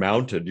entire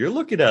mountain. You're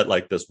looking at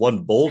like this one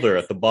boulder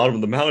at the bottom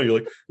of the mountain. You're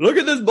like, look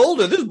at this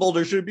boulder. This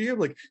boulder should be here.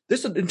 Like,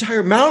 there's an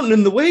entire mountain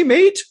in the way,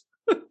 mate.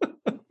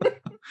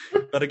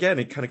 But again,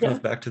 it kind of comes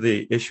back to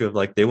the issue of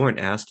like, they weren't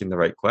asking the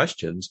right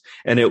questions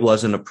and it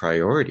wasn't a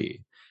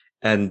priority.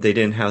 And they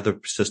didn't have the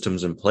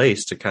systems in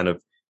place to kind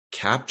of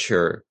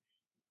capture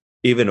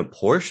even a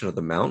portion of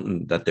the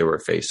mountain that they were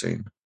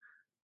facing.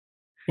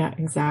 Yeah,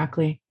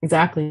 exactly.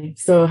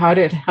 So how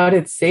did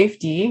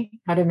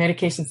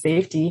medication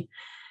safety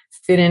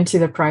fit into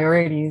the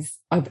priorities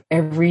of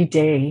every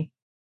day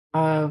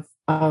of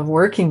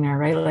working there,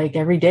 right? Like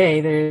every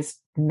day there's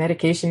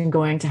medication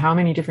going to how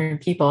many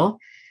different people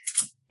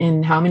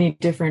in how many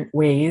different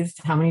ways,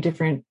 how many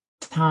different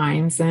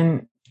times,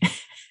 and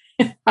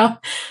how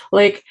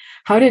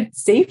did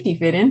safety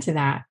fit into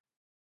that?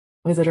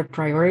 Was it a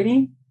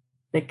priority?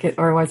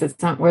 Or was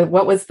it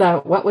what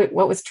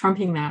was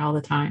trumping that all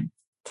the time?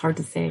 It's hard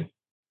to say.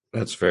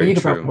 That's very true. You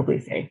could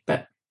probably say,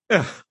 but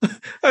yeah,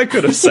 I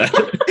could have said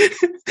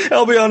it.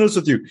 I'll be honest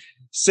with you.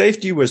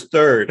 Safety was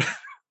third.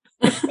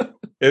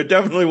 It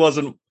definitely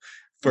wasn't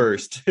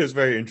first. It was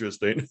very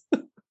interesting.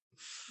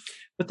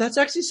 But that's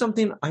actually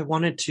something I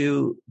wanted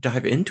to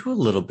dive into a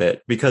little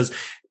bit, because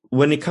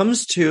when it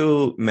comes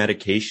to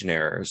medication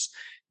errors,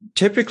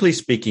 typically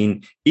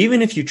speaking,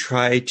 even if you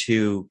try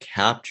to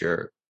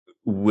capture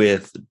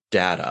with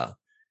data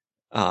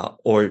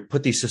or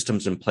put these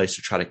systems in place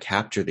to try to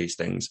capture these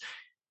things,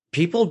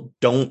 people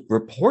don't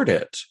report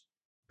it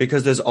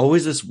because there's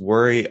always this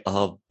worry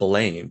of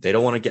blame. They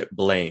don't want to get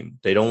blamed.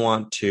 They don't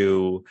want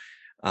to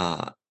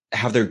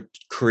have their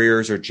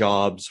careers or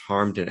jobs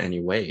harmed in any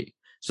way.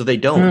 So they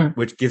don't,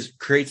 which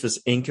creates this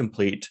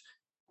incomplete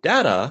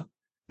data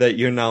that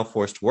you're now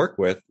forced to work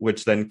with,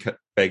 which then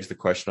begs the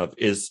question of,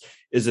 is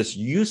this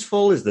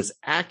useful? Is this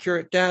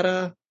accurate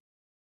data?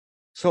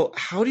 So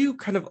how do you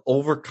kind of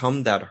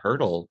overcome that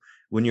hurdle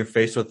when you're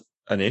faced with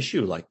an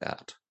issue like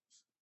that?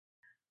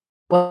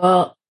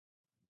 Well,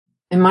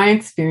 in my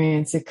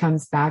experience, it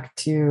comes back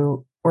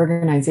to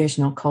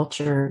organizational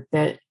culture,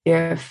 that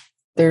if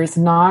there's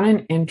not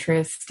an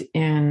interest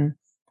in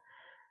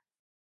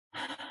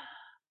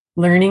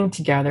learning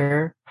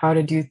together how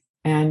to do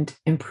and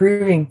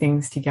improving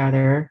things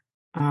together,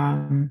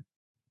 and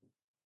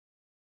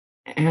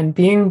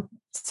being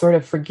sort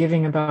of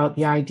forgiving about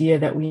the idea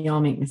that we all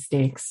make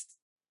mistakes,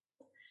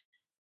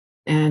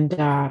 and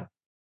I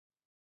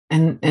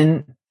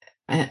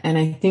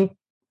think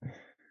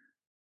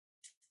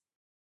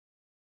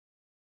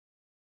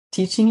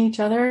teaching each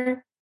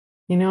other,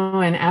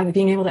 and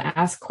being able to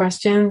ask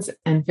questions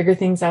and figure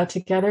things out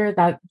together,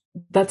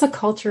 that's a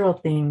cultural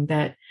thing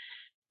that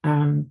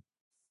I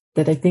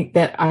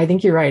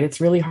think you're right.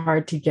 It's really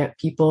hard to get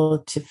people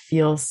to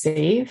feel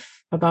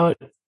safe about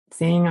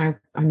saying I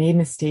made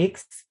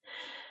mistakes.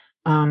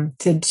 To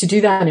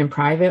do that in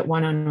private,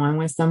 one-on-one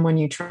with someone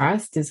you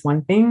trust is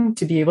one thing.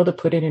 To be able to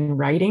put it in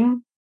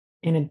writing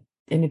in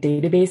a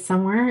database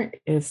somewhere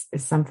is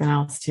something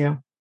else too.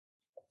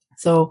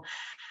 So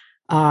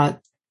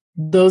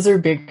those are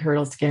big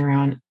hurdles to get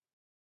around.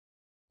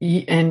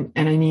 And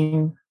I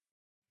mean,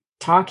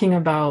 talking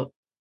about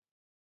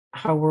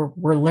how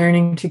we're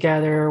learning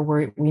together,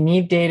 we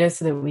need data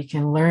so that we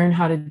can learn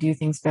how to do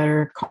things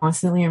better,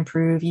 constantly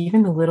improve,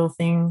 even the little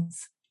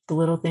things,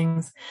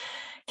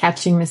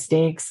 catching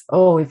mistakes.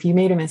 Oh, if you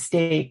made a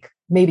mistake,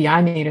 maybe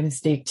I made a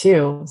mistake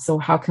too. So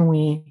how can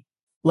we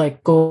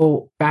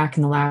go back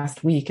in the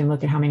last week and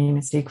look at how many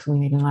mistakes we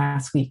made in the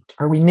last week?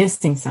 Are we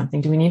missing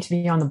something? Do we need to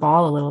be on the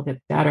ball a little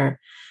bit better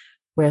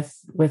with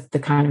the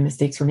kind of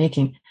mistakes we're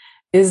making?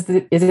 Is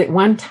it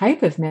one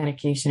type of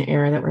medication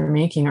error that we're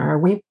making, or are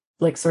we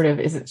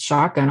is it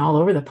shotgun all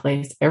over the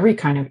place? Every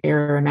kind of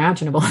error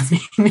imaginable is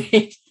being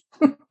made.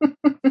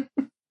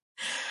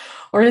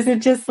 Or is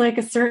it just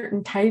a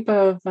certain type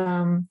of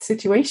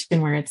situation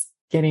where it's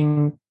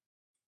getting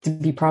to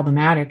be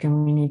problematic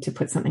and we need to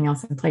put something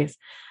else in place?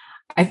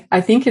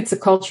 I think it's a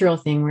cultural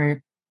thing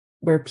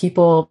where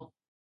people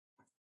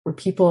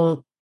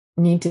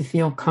need to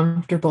feel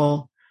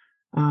comfortable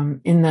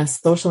in the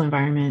social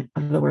environment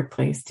of the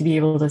workplace to be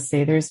able to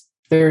say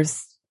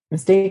there's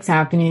mistakes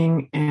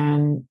happening,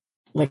 and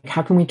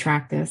how can we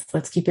track this?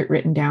 Let's keep it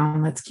written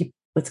down. Let's keep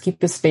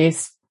the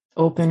space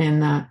open in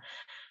the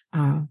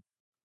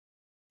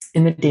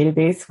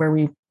database where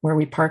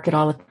we park it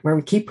all, where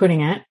we keep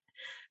putting it.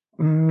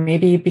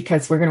 Maybe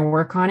because we're going to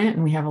work on it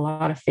and we have a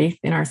lot of faith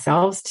in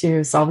ourselves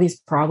to solve these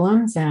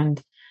problems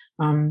and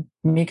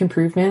make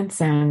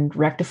improvements and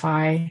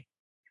rectify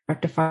our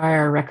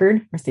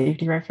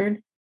safety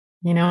record.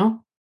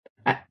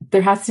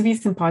 There has to be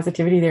some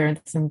positivity there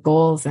and some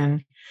goals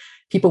and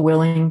people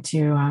willing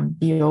to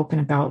be open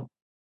about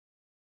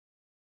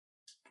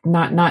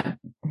not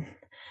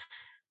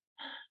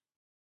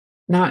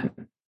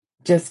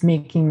just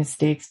making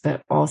mistakes,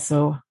 but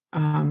also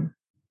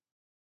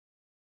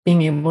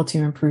being able to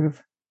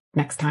improve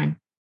next time.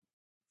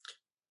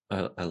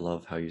 I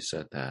love how you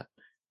said that.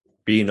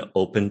 Being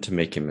open to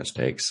making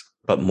mistakes,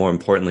 but more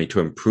importantly,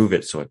 to improve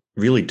it so it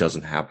really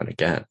doesn't happen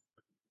again.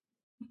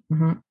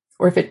 Mm-hmm.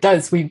 Or if it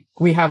does, we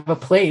have a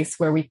place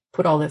where we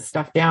put all this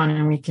stuff down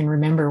and we can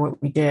remember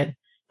what we did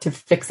to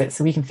fix it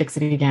so we can fix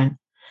it again.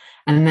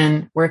 And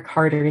then work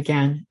harder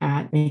again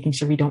at making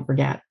sure we don't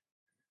forget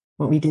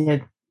what we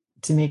did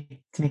to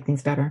make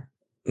things better.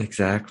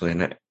 Exactly.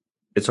 And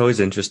it's always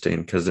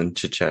interesting because in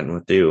chit-chatting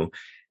with you,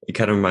 it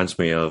kind of reminds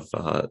me of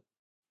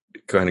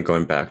kind of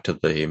going back to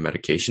the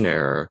medication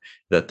error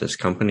that this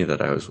company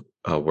that I was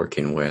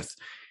working with,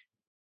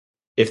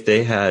 if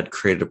they had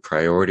created a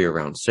priority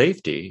around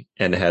safety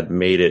and had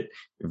made it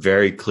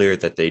very clear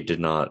that they did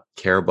not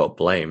care about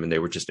blame and they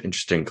were just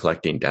interested in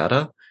collecting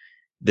data,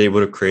 they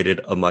would have created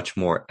a much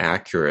more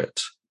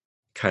accurate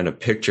kind of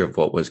picture of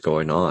what was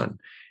going on.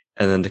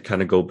 And then to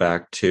kind of go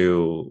back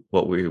to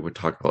what we were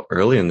talking about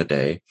early in the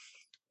day,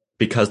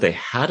 because they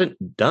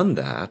hadn't done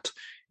that,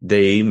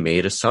 they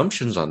made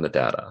assumptions on the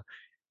data.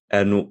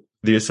 And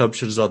the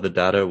assumptions on the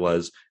data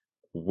was,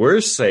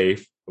 we're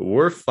safe,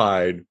 we're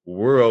fine,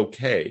 we're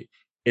okay.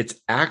 It's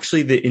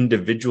actually the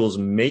individuals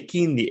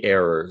making the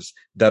errors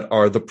that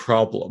are the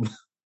problem,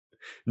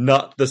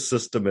 not the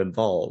system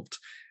involved,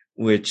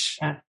 which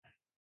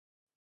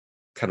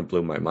kind of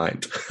blew my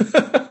mind.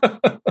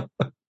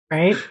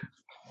 Right?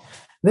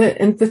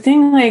 The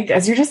thing,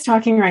 as you're just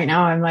talking right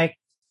now, I'm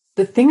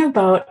the thing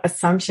about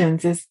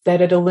assumptions is that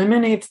it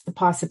eliminates the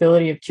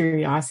possibility of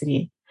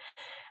curiosity.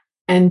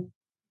 And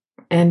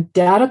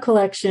data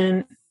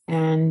collection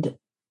and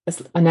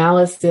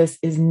analysis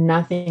is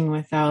nothing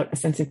without a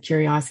sense of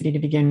curiosity to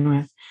begin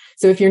with.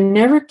 So if you're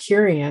never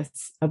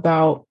curious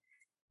about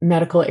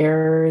medical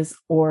errors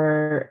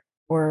or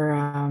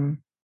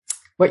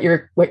what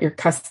your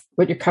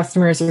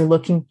customers are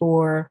looking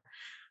for,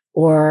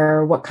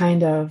 or what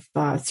kind of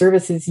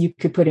services you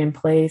could put in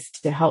place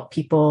to help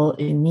people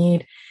in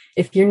need.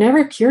 If you're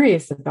never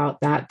curious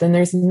about that, then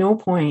there's no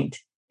point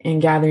in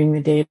gathering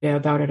the data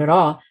about it at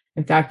all.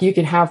 In fact, you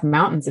could have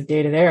mountains of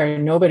data there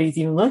and nobody's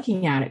even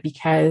looking at it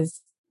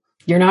because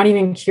you're not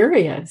even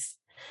curious.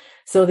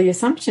 So the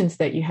assumptions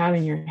that you have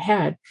in your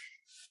head,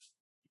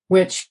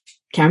 which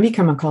can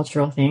become a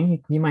cultural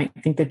thing, you might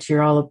think that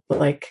you're all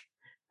like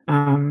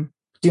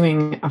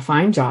doing a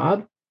fine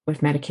job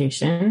with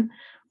medication,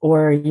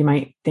 or you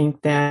might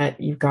think that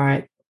you're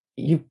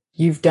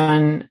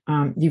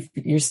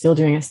still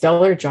doing a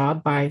stellar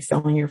job by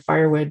selling your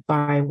firewood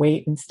by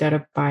weight instead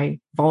of by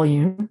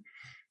volume.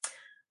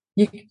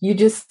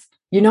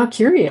 You're not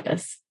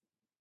curious,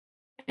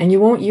 and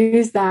you won't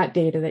use that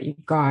data that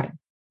you've got.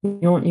 You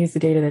won't use the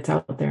data that's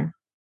out there.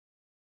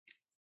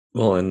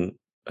 Well, and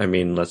I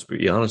mean, let's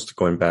be honest,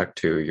 going back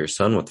to your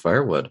son with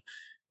firewood,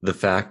 the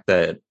fact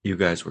that you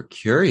guys were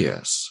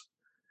curious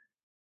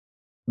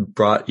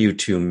brought you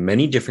to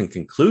many different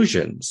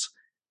conclusions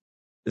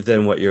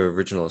than what your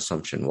original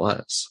assumption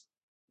was.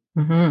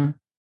 Mm-hmm.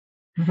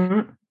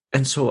 Mm-hmm.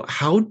 And so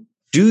how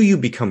do you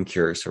become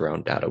curious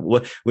around data?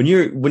 When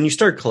you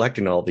start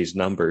collecting all these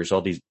numbers,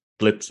 all these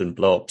blips and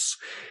blops,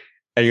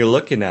 and you're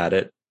looking at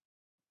it,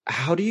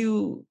 how do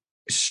you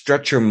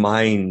stretch your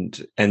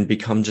mind and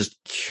become just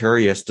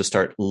curious to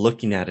start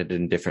looking at it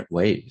in different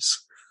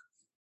ways?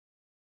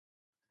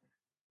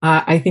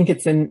 I think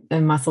it's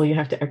a muscle you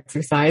have to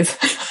exercise.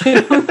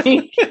 I don't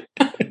think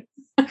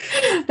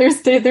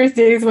there's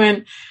days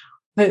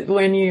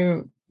when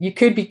you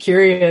could be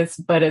curious,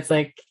 but it's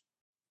like,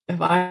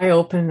 if I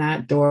open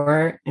that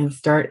door and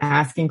start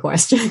asking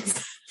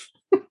questions,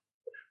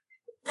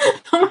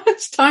 how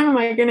much time am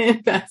I going to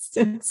invest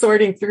in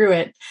sorting through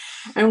it?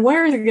 And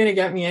where is it going to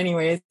get me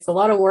anyway? It's a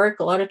lot of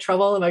work, a lot of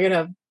trouble. Am I going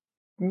to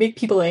make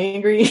people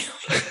angry?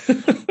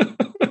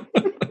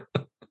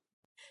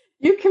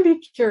 You can be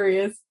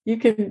curious,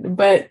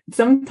 but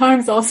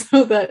sometimes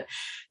also that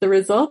the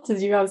result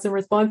is you have some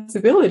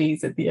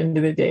responsibilities at the end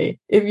of the day.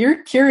 If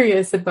you're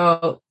curious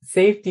about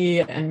safety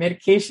and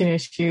medication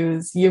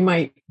issues, you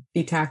might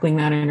be tackling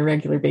that on a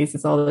regular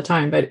basis all the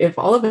time. But if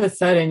all of a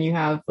sudden you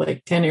have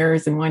like 10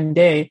 errors in one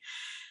day,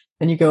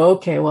 then you go,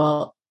 okay,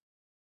 well,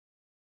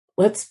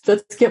 let's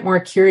get more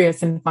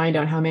curious and find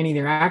out how many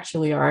there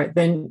actually are.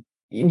 Then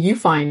you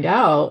find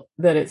out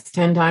that it's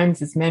 10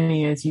 times as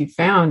many as you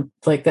found,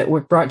 like that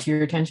were brought to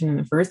your attention in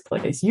the first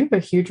place. You have a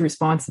huge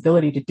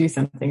responsibility to do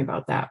something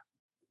about that.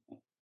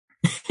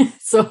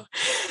 So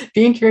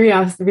being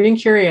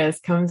curious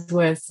comes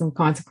with some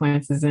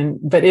consequences,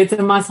 but it's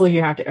a muscle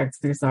you have to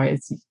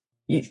exercise,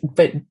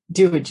 but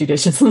do it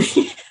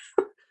judiciously.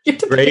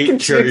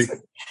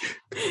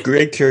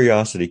 Great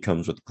curiosity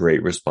comes with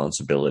great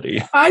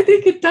responsibility. I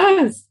think it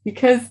does,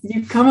 because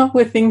you come up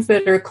with things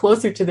that are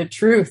closer to the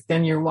truth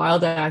than your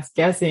wild ass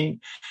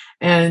guessing.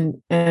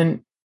 And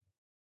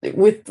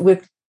with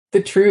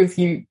the truth,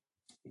 you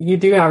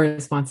do have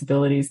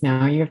responsibilities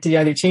now. You have to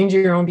either change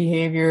your own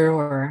behavior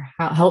or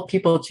help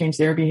people change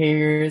their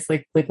behaviors.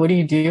 Like what do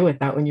you do with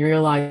that when you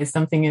realize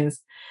something is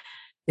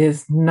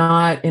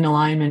not in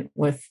alignment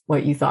with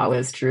what you thought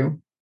was true?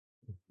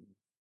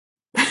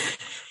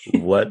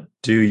 What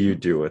do you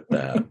do with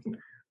that?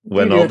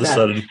 When all of a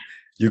sudden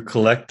you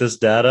collect this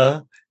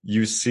data,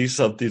 you see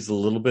something's a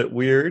little bit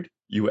weird,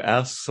 you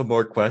ask some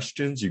more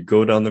questions, you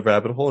go down the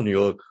rabbit hole and you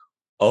go,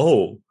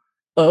 oh,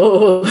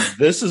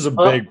 this is a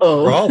big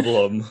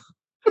problem.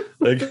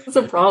 Like, it's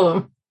a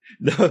problem.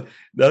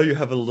 Now you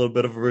have a little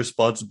bit of a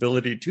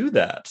responsibility to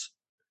that.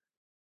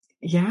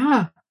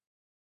 Yeah.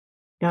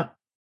 Yep.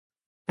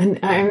 And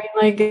I mean,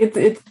 like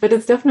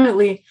it's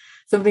definitely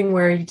something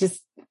where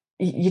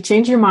you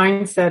change your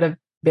mindset a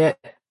bit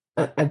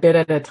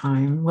at a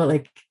time. Well,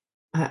 like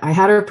I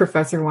had a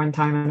professor one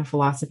time in a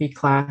philosophy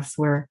class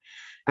where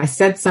I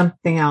said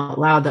something out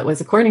loud that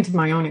was according to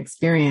my own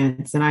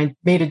experience, and I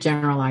made a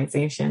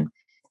generalization.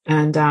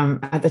 And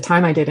at the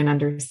time, I didn't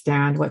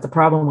understand what the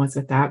problem was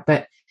with that.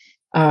 But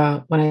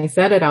when I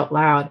said it out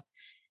loud,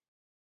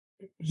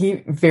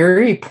 he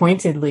very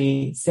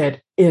pointedly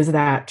said, "Is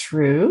that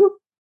true?"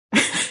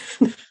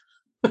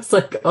 It's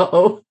like,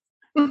 uh-oh.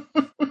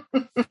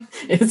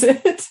 Is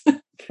it?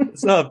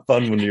 It's not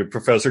fun when your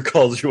professor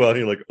calls you out and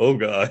you're like, oh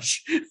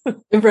gosh.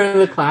 In front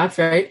of the class,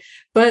 right?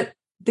 But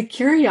the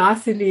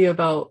curiosity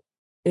about,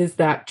 is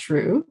that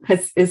true,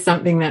 is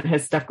something that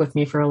has stuck with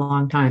me for a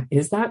long time.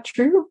 Is that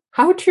true?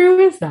 How true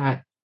is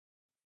that?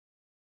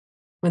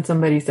 When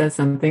somebody says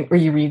something, or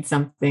you read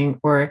something,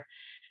 or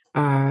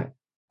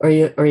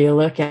you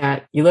look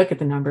at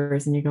the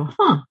numbers and you go,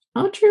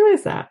 how true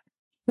is that?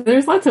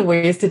 There's lots of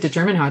ways to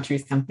determine how true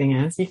something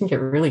is. You can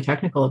get really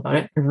technical about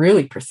it,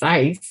 really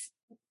precise.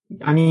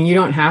 I mean, you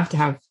don't have to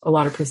have a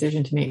lot of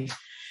precision to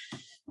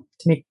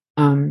make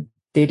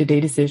day-to-day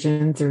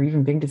decisions or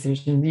even big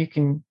decisions.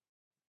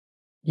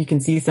 You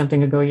can see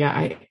something and go,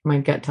 yeah, my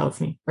gut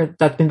tells me, or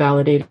that's been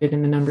validated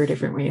in a number of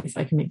different ways.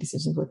 I can make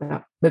decisions with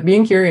that. But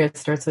being curious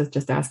starts with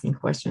just asking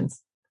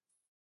questions.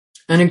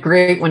 And a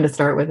great one to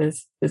start with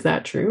is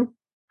that true?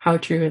 How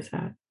true is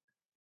that?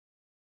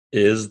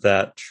 Is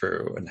that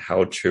true? And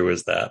how true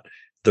is that?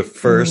 The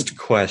first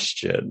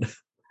question.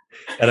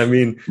 And I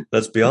mean,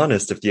 let's be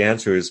honest, if the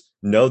answer is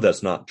no,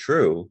 that's not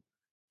true,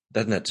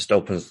 then that just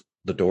opens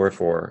the door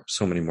for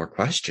so many more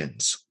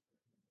questions.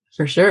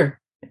 For sure.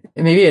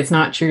 Maybe it's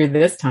not true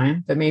this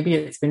time, but maybe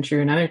it's been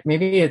true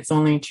maybe it's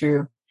only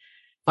true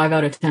 5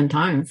 out of 10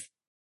 times.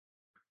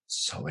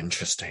 So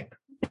interesting.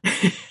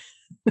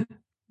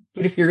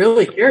 But if you're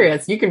really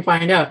curious, you can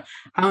find out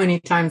how many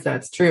times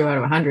that's true out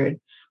of 100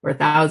 or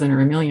 1,000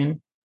 or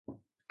 1,000,000.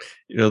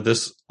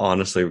 This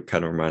honestly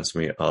kind of reminds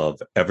me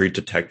of every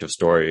detective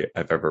story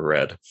I've ever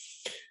read.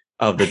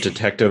 Of the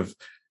detective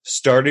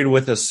starting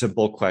with a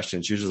simple question.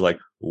 It's usually like,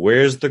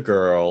 where's the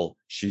girl?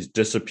 She's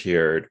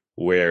disappeared.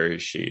 Where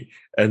is she?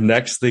 And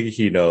next thing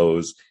he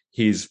knows,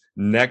 he's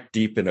neck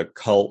deep in a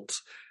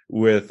cult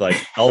with like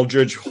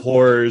eldritch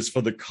horrors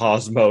for the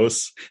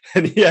cosmos.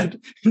 And he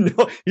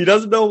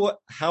doesn't know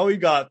how he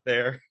got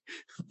there,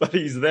 but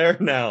he's there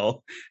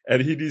now.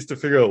 And he needs to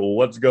figure out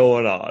what's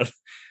going on.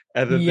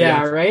 And then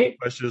the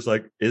question is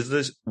like,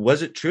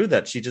 was it true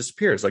that she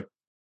disappears? Like,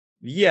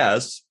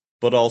 yes,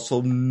 but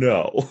also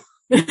no.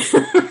 Like,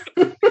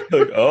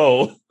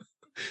 oh.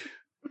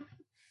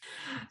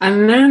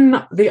 And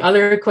then the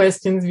other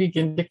questions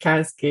begin to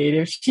cascade.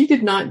 If she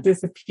did not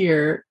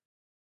disappear,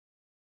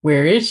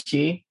 where is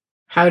she?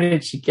 How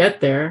did she get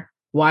there?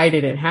 Why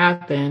did it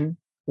happen?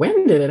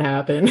 When did it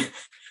happen?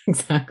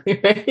 Exactly,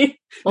 right?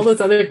 All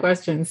those other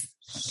questions.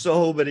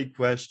 So many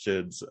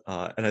questions.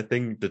 And I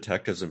think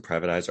detectives and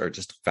private eyes are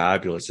just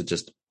fabulous at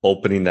just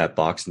opening that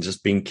box and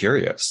just being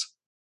curious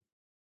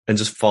and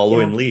just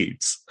following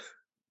leads.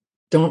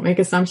 Don't make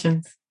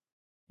assumptions.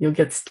 You'll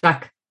get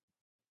stuck.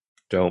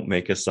 Don't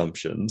make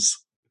assumptions.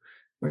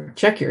 Or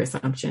check your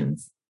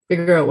assumptions.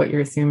 Figure out what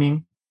you're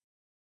assuming.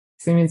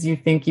 As soon as you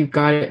think you've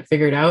got it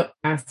figured out,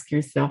 ask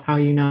yourself how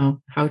you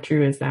know. How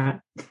true is that?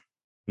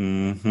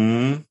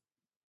 Mm-hmm.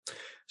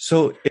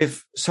 So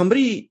if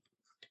somebody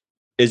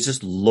is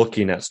just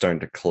looking at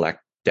starting to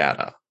collect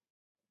data,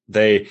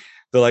 they're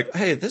like,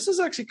 hey, this is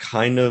actually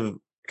kind of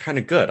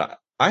good.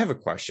 I have a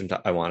question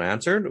I want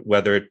answered,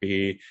 whether it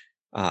be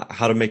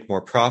how to make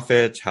more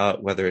profits,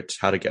 whether it's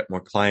how to get more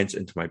clients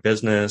into my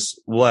business,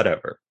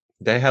 whatever.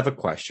 They have a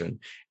question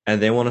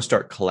and they want to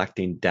start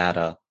collecting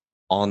data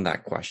on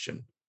that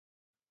question.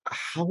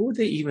 How would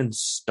they even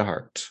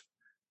start?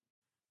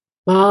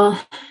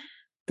 Well,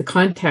 the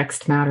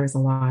context matters a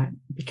lot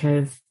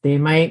because they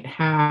might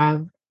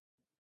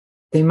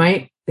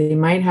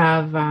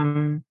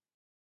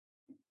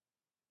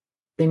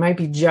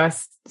be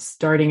just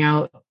starting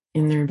out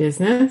in their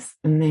business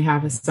and they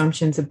have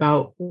assumptions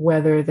about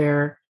whether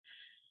their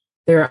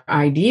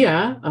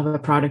idea of a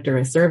product or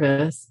a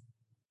service,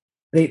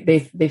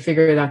 they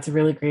figure that's a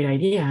really great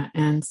idea.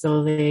 And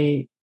so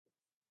they,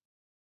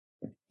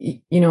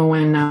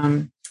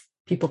 when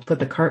people put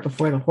the cart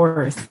before the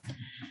horse,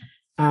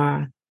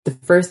 the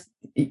first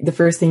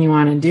thing you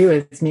want to do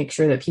is make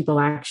sure that people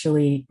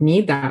actually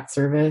need that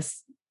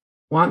service,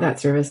 want that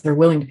service, they're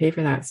willing to pay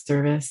for that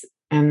service,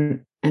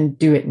 and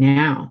do it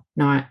now,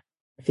 not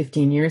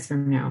 15 years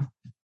from now.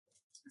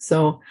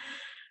 So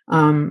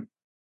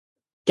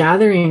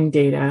gathering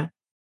data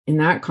in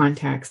that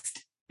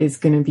context is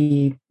going to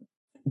be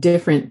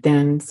different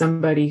than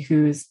somebody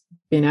who's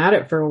been at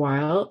it for a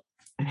while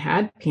and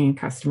had paying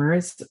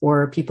customers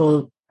or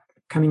people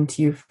coming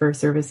to you for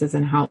services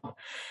and help.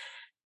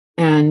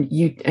 And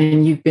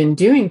you've been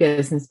doing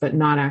business, but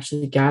not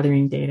actually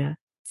gathering data.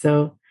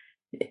 So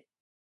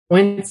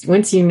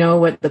once you know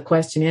what the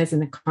question is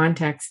and the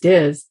context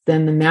is,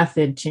 then the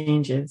method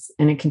changes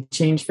and it can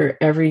change for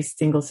every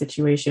single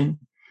situation.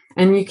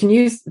 And you can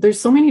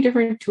there's so many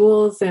different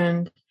tools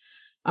and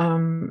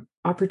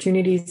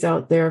opportunities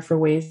out there for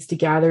ways to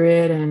gather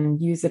it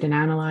and use it and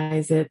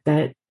analyze it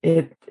that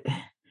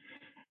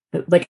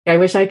I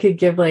wish I could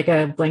give like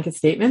a blanket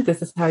statement.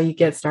 This is how you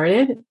get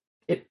started.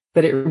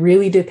 But it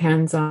really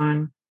depends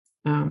on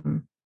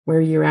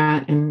where you're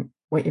at and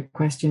what your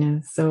question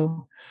is.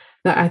 So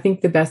I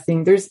think the best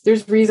thing,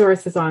 there's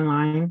resources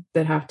online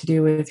that have to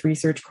do with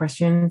research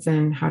questions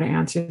and how to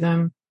answer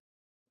them.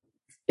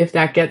 If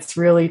that gets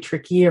really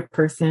tricky, a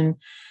person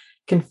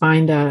can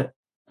find a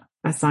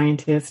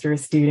scientist or a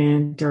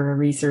student or a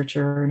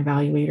researcher or an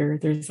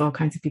evaluator. There's all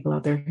kinds of people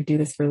out there who do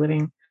this for a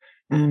living.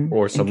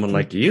 Or someone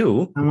like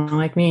you. Someone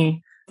like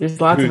me. There's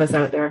lots of us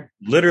out there.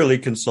 Literally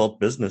consult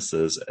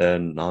businesses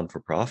and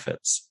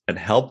non-for-profits and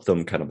help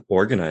them kind of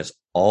organize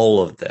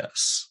all of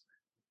this.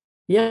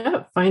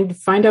 Yeah,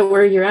 find out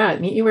where you're at.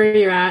 Meet you where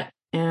you're at,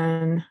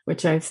 and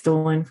which I've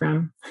stolen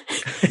from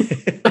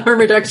the harm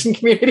reduction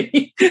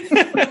community.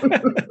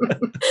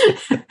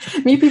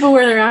 Meet people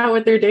where they're at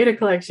with their data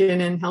collection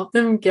and help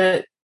them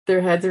get their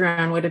heads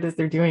around what it is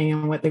they're doing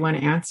and what they want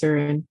to answer,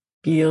 and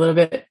be a little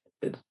bit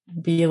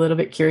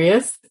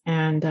curious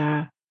and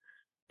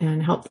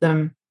help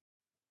them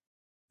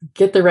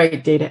get the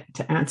right data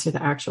to answer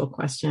the actual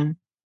question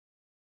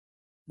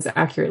as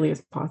accurately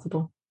as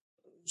possible.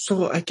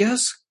 So I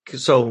guess,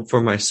 so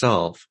for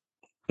myself,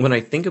 when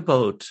I think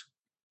about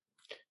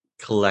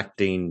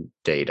collecting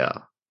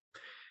data,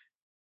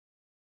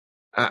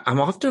 I'm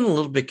often a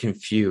little bit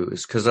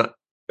confused because,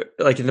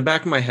 like in the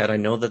back of my head, I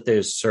know that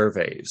there's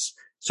surveys.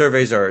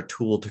 Surveys are a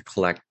tool to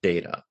collect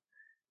data,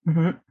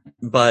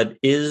 but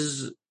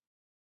is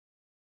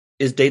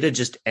data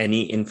just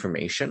any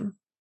information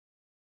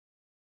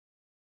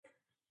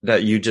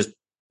that you just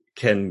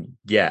can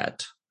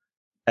get,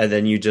 and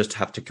then you just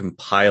have to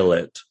compile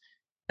it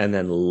and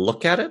then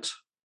look at it?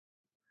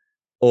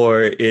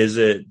 Or is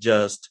it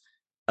just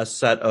a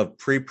set of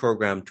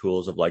pre-programmed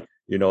tools of like,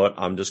 you know what,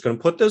 I'm just going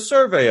to put this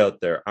survey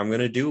out there. I'm going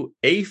to do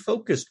a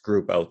focus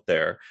group out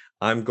there.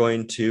 I'm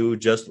going to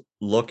just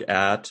look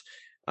at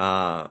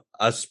a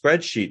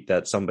spreadsheet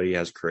that somebody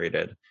has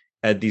created,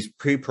 and these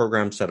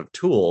pre-programmed set of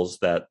tools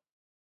that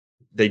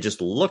they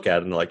just look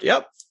at and they're like,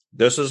 yep,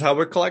 this is how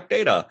we collect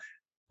data.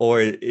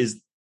 Or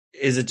is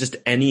it just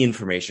any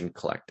information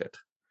collected?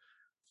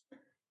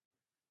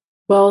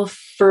 Well,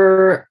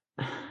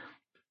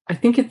 I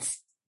think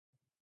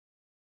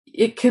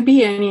it could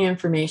be any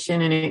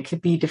information and it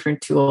could be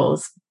different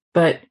tools,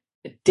 but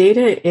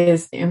data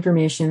is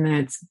information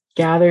that's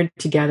gathered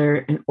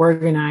together and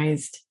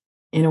organized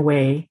in a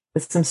way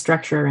with some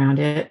structure around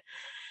it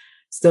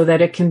so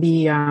that it can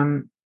be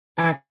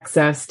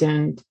accessed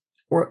and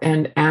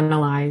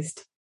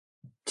analyzed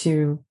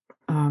to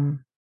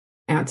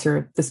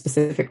answer the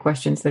specific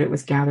questions that it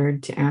was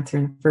gathered to answer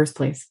in the first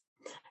place.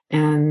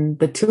 And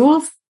the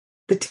tools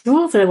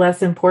are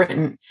less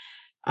important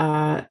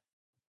in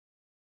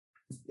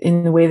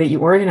the way that you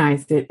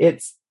organized it. I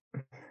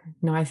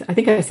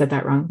think I said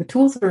that wrong. The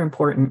tools are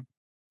important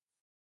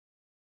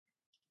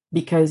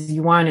because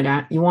you want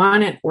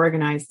it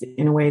organized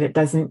in a way that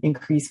doesn't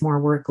increase more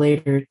work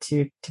later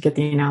to get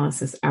the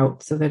analysis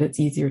out so that it's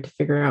easier to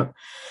figure out.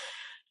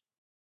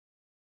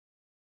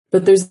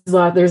 But there's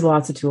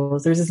lots of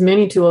tools. There's as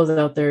many tools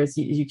out there as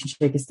you can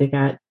shake a stick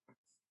at.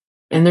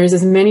 And there's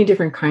as many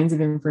different kinds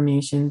of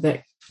information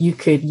that you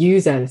could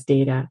use as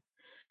data,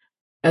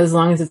 as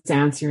long as it's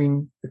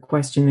answering the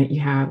question that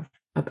you have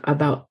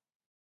about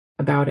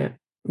it.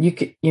 You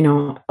could,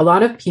 a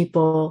lot of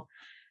people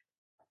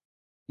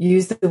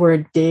use the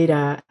word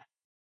data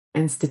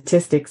and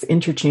statistics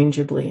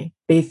interchangeably.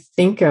 They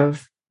think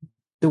of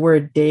the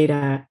word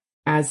data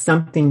as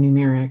something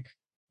numeric.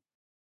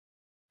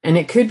 And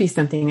it could be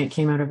something that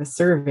came out of a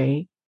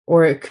survey,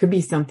 or it could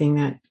be something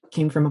that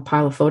came from a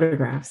pile of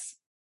photographs.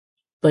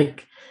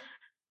 Like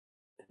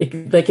it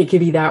could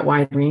be that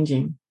wide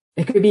ranging.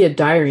 It could be a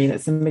diary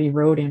that somebody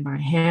wrote in by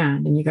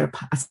hand, and you got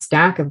a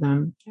stack of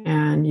them,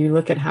 and you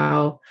look at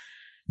how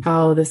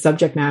the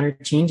subject matter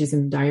changes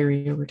in the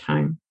diary over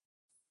time.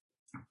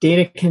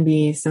 Data can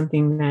be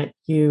something that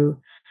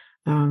you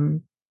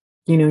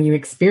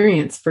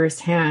experience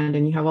firsthand,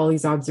 and you have all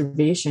these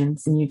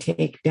observations, and you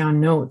take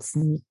down notes,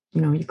 and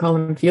you call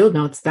them field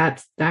notes.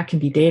 That can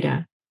be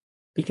data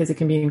because it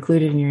can be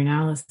included in your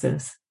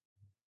analysis.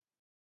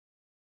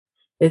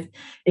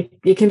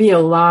 It can be a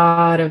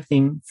lot of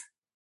things.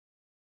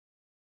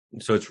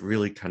 So it's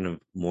really kind of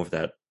more of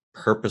that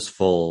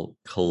purposeful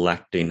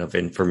collecting of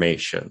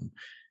information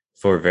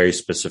for a very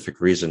specific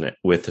reason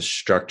with a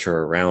structure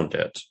around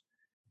it.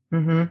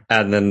 And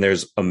then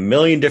there's a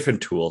million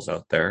different tools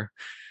out there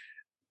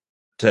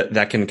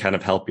that can kind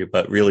of help you.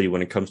 But really,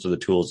 when it comes to the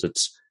tools,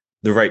 it's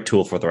the right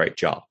tool for the right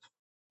job.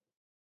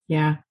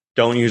 Yeah.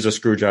 Don't use a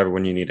screwdriver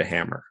when you need a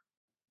hammer.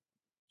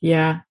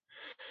 Yeah.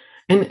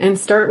 And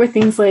start with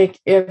things like,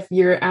 if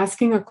you're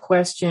asking a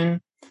question,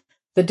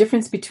 the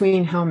difference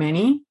between how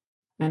many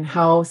and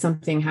how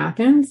something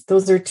happens,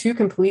 those are two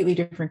completely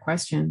different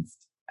questions.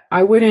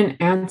 I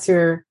wouldn't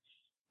answer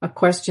a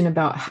question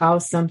about how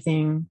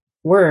something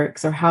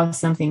works or how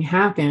something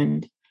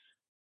happened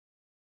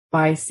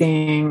by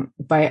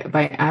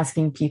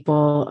asking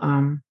people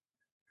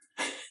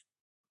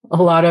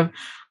a lot of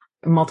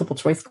multiple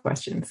choice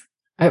questions.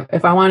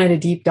 If I wanted a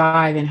deep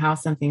dive in how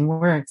something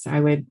works, I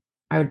would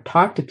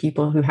talk to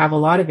people who have a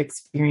lot of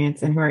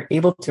experience and who are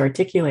able to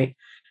articulate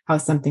how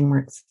something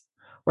works,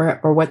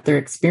 or what their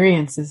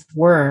experiences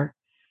were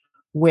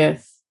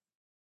with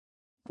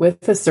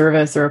a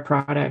service or a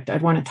product.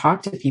 I'd want to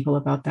talk to people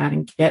about that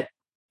and get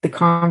the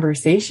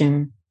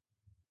conversation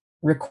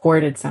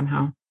recorded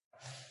somehow.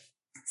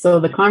 So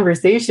the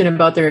conversation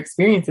about their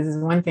experiences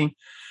is one thing.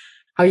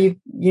 How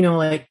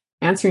like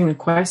answering the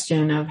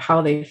question of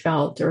how they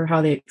felt or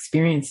how they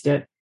experienced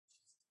it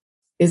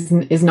is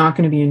not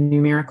going to be a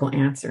numerical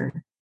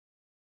answer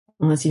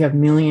unless you have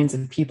millions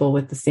of people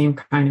with the same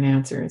kind of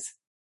answers.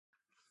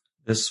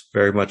 This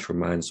very much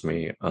reminds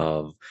me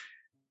of,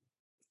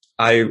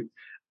 I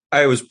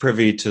was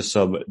privy to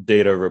some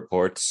data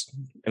reports,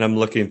 and I'm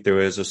looking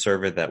through as a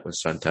survey that was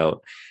sent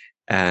out,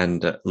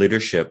 and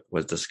leadership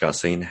was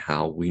discussing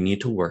how we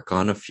need to work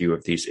on a few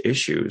of these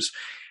issues.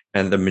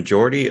 And the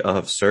majority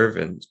of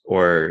servants,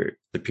 or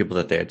the people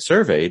that they had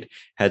surveyed,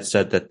 had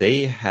said that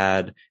they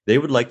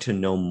would like to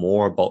know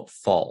more about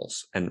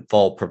falls and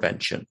fall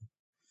prevention.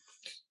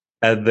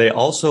 And they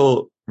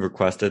also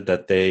requested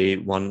that they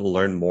want to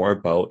learn more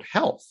about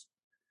health.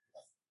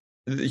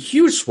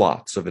 huge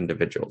swaths of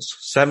individuals,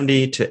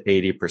 70 to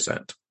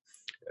 80%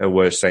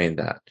 were saying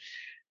that.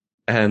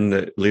 And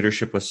the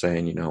leadership was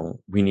saying,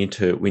 we need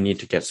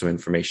to get some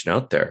information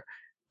out there.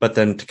 But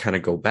then to kind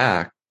of go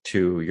back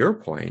to your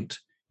point,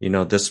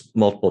 this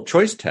multiple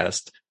choice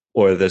test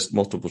or this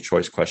multiple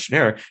choice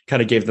questionnaire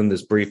kind of gave them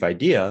this brief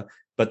idea,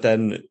 but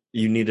then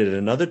you needed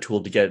another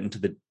tool to get into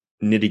the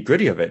nitty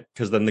gritty of it.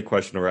 Because then the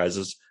question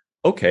arises,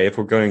 okay, if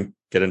we're going to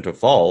get into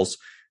falls,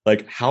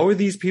 like, how are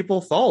these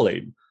people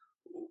falling?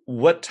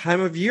 What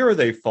time of year are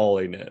they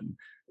falling in?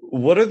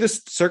 What are the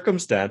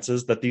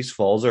circumstances that these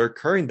falls are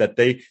occurring, that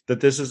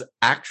this is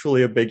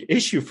actually a big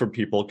issue for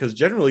people? Because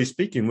generally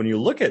speaking, when you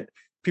look at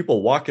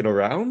people walking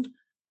around,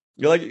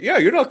 you're like, yeah,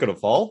 you're not going to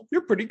fall.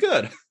 You're pretty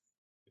good.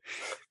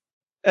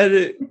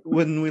 And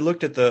when we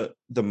looked at the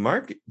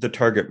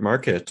target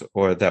market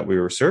or that we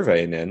were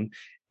surveying in,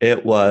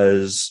 it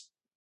was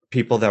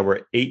people that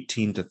were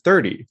 18 to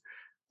 30,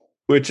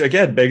 which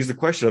again begs the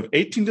question of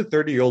 18 to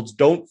 30-year-olds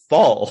don't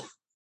fall.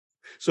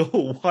 So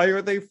why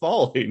are they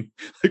falling?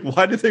 Like,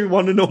 why do they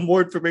want to know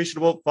more information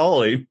about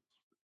falling?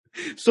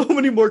 So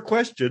many more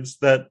questions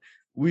that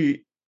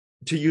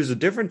to use a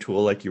different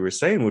tool, like you were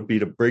saying, would be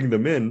to bring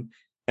them in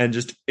and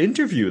just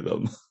interview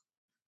them.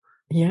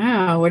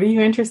 Yeah. What are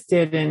you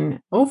interested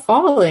in? Oh,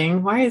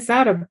 falling. Why is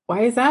that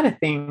a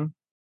thing?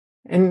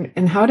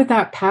 And how did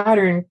that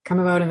pattern come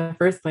about in the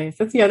first place?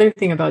 That's the other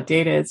thing about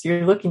data, is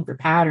you're looking for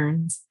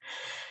patterns.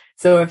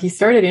 So if you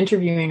started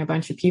interviewing a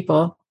bunch of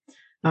people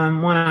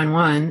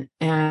one-on-one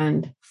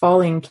and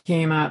falling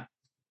came up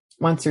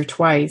once or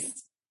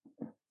twice,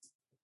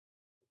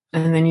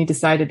 and then you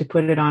decided to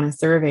put it on a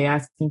survey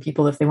asking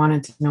people if they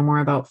wanted to know more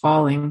about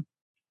falling,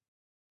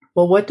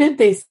 well, what did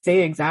they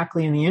say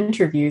exactly in the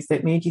interviews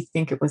that made you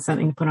think it was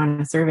something to put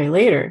on a survey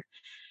later?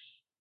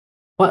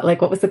 What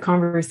was the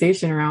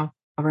conversation around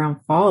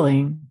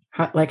falling?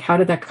 How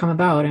did that come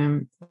about?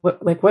 And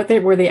what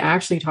were they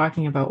actually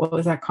talking about? What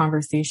was that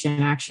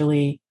conversation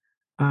actually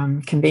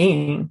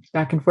conveying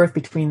back and forth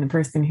between the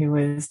person who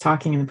was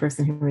talking and the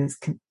person who was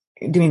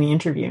doing the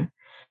interview?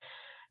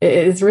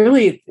 It's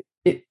really,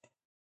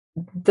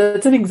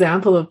 that's an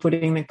example of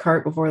putting the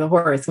cart before the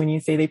horse. When you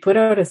say they put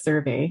out a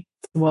survey,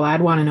 well,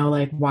 I'd want to know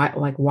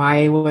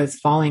why was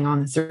falling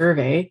on the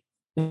survey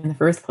in the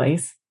first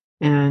place,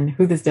 and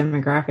who this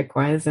demographic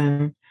was,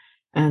 and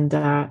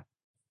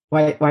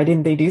why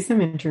didn't they do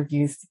some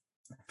interviews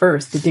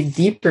first to dig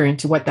deeper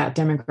into what that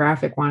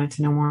demographic wanted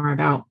to know more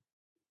about?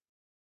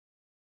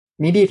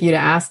 Maybe if you'd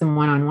asked them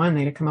one-on-one,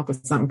 they'd have come up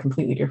with something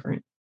completely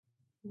different.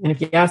 And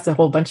if you asked a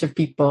whole bunch of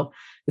people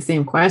the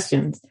same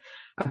questions,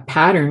 a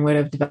pattern would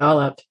have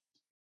developed.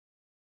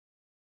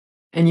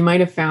 And you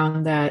might have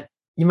found that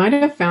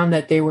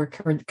they were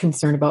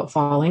concerned about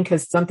falling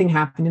because something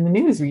happened in the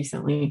news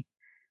recently,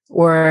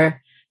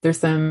 or there's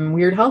some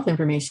weird health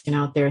information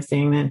out there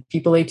saying that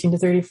people 18 to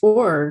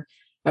 34 are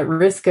at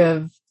risk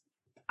of,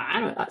 I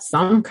don't know,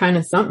 some kind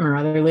of something or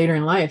other later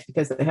in life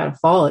because they had a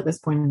fall at this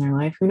point in their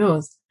life. Who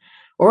knows?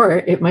 Or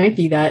it might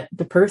be that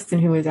the person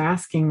who was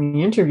asking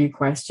the interview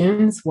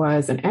questions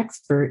was an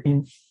expert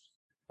in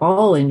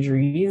fall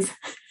injuries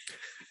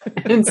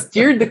and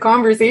steered the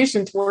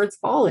conversation towards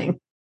falling.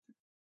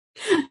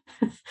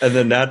 And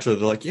then naturally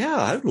they're like, yeah,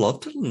 I'd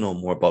love to know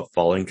more about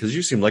falling because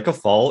you seem like a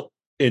fall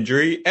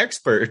injury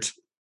expert.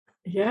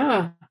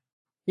 Yeah.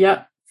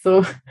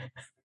 So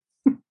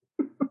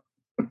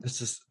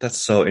that's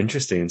so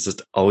interesting. It's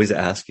just always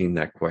asking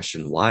that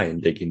question why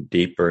and digging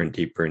deeper and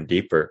deeper and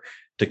deeper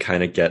to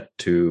kind of get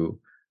to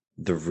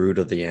the root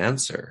of the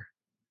answer.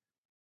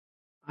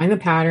 Find the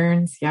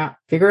patterns. Yeah.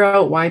 Figure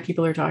out why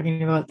people are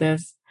talking about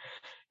this.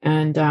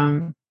 And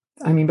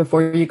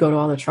before you go to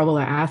all the trouble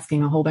of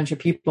asking a whole bunch of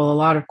people a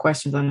lot of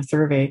questions on a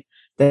survey,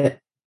 and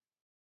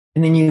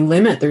then you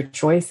limit their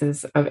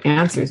choices of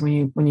answers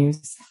when you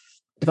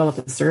develop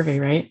a survey,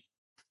 right?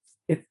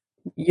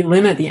 You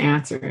limit the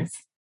answers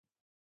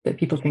that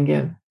people can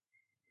give.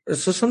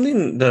 So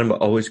something that I'm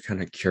always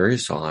kind of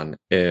curious on,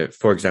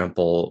 for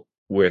example,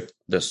 with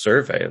the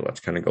survey, let's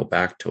kind of go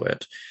back to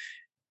it,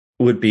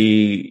 would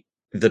be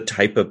the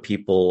type of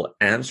people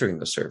answering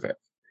the survey.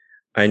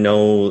 I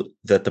know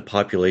that the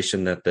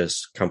population that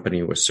this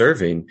company was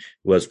serving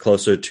was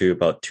closer to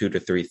about 2,000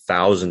 to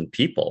 3,000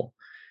 people.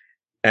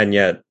 And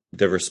yet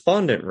the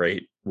respondent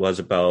rate was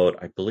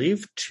about, I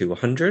believe,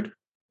 200.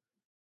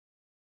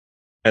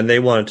 And they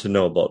wanted to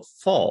know about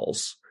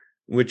falls,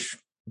 which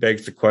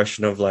begs the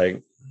question of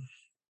like,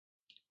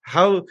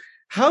 how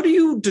do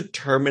you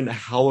determine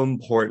how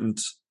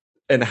important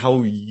and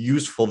how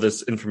useful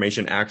this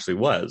information actually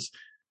was?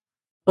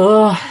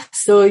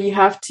 So you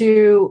have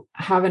to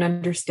have an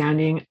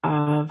understanding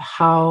of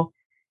how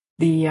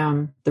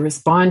the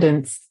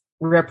respondents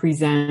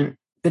represent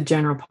the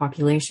general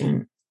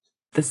population.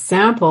 The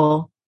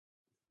sample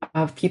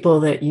of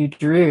people that you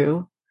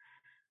drew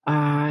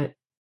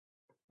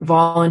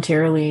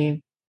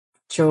voluntarily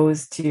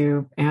chose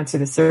to answer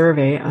the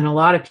survey, and a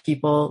lot of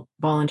people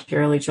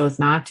voluntarily chose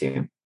not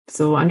to.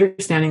 So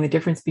understanding the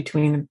difference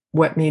between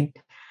what made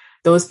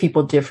those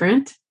people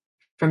different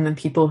from the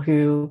people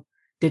who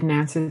didn't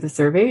answer the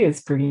survey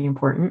is pretty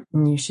important.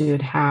 And you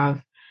should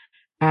have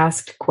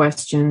asked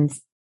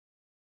questions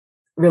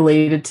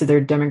related to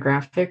their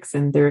demographics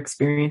and their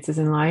experiences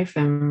in life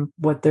and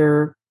what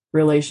their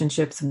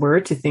relationships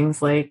were to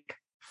things like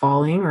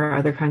falling or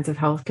other kinds of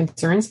health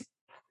concerns.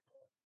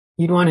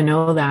 You'd want to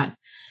know that.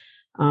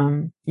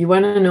 You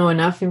want to know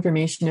enough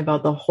information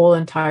about the whole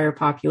entire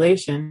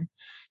population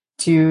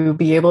to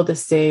be able to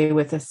say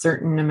with a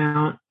certain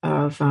amount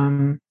of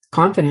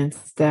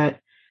confidence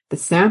that the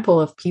sample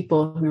of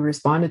people who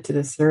responded to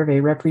the survey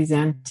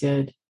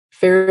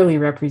fairly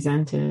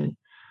represented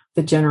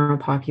the general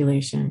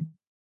population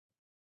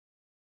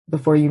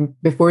before you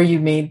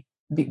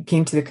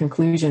came to the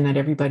conclusion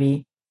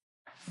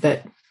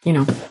that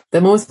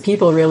most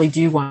people really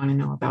do want to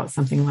know about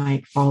something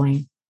like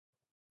falling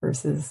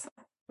versus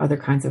other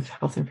kinds of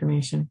health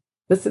information.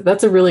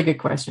 That's a really good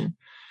question.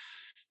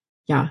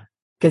 Yeah,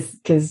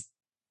 because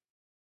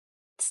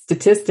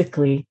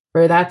statistically,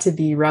 for that to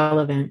be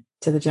relevant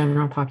to the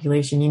general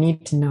population, you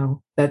need to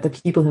know that the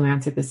people who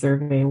answered the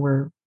survey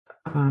were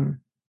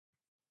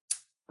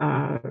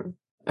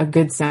a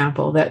good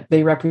sample, that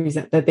they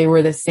represent, that they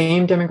were the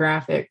same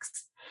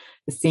demographics,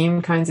 the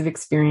same kinds of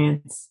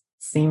experience,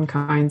 same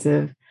kinds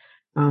of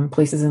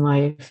places in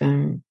life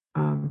and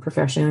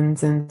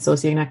professions and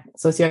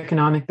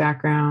socioeconomic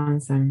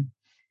backgrounds and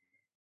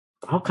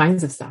all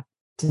kinds of stuff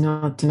to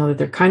know that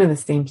they're kind of the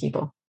same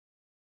people.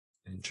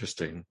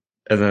 Interesting.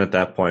 And then at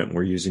that point,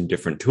 we're using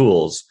different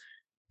tools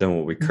than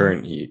what we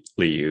currently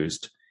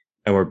used.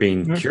 And we're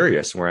being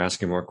curious and we're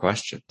asking more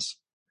questions.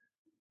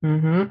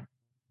 Mm-hmm.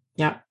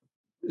 Yeah.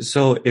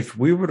 So if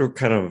we were to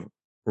kind of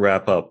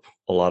wrap up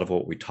a lot of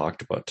what we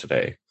talked about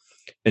today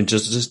and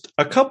just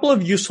a couple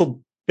of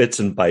useful bits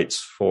and bytes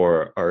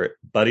for our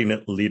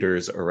budding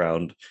leaders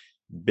around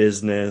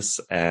business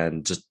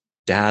and just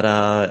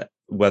data,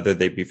 whether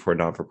they be for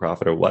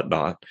non-for-profit or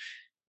whatnot,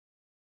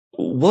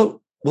 what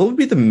would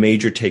be the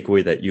major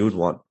takeaway that you would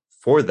want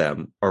for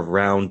them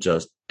around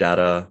just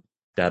data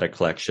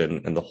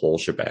collection and the whole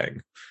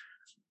shebang?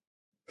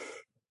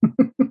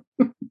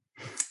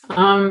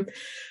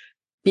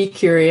 Be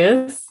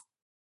curious,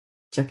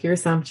 check your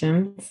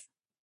assumptions,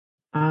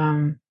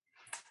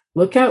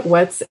 look at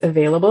what's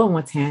available and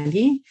what's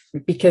handy,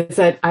 because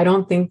I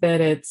don't think that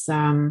it's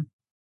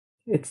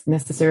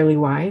necessarily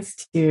wise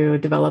to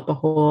develop a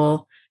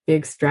whole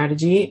big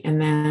strategy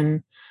and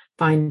then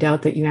find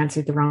out that you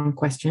answered the wrong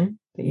question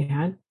that you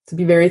had. So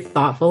be very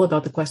thoughtful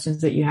about the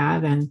questions that you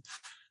have and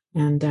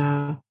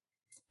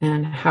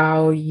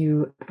how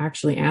you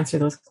actually answer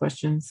those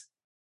questions.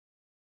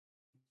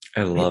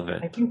 I love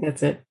it. I think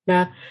that's it.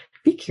 Yeah.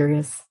 Be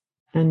curious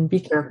and be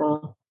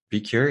careful. Be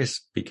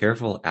curious, be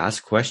careful,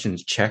 ask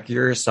questions, check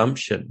your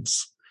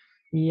assumptions.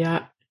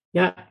 Yeah.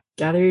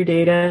 Gather your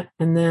data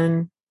and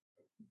then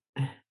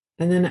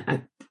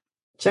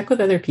check with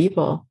other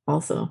people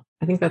also.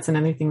 I think that's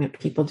another thing that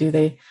people do.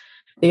 They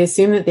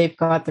assume that they've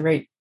got the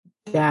right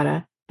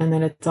data and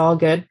that it's all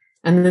good.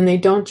 And then they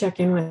don't check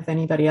in with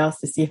anybody else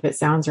to see if it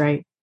sounds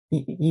right.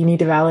 You need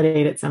to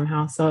validate it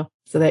somehow so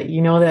that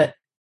you know that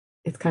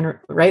it's kind of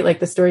right. Like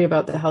the story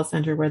about the health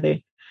center where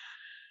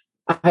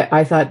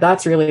I thought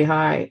that's really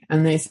high.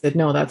 And they said,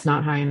 no, that's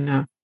not high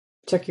enough.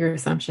 Check your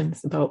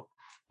assumptions about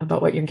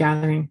what you're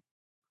gathering.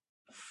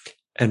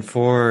 And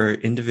for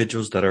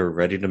individuals that are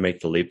ready to make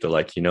the leap, they're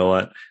like, you know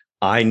what?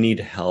 I need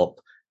help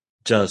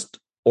just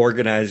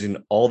organizing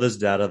all this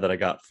data that I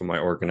got from my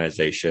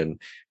organization,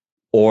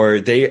 or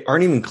they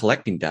aren't even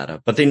collecting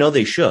data, but they know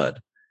they should,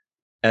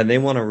 and they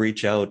want to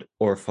reach out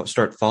or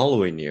start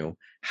following you.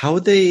 How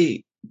would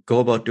they go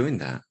about doing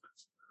that?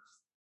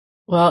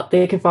 Well,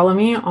 they can follow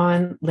me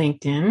on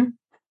LinkedIn,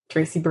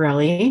 Tracy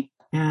Borrelli,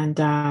 and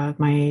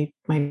my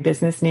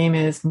business name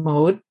is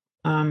Mode.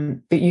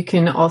 But you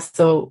can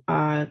also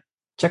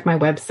check my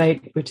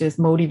website, which is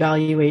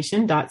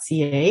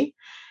modeevaluation.ca.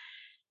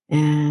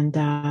 And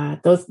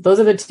those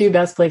are the two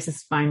best places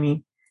to find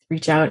me.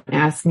 Reach out and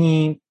ask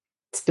me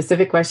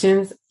specific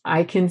questions.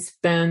 I can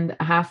spend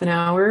a half an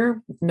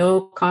hour,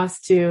 no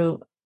cost to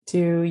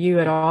you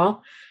at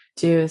all,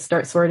 to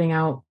start sorting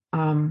out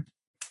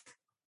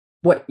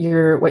what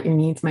your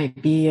needs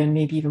might be, and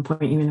maybe even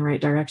point you in the right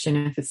direction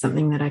if it's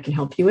something that I can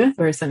help you with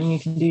or something you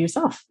can do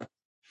yourself.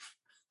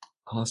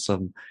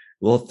 Awesome.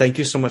 Well, thank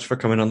you so much for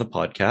coming on the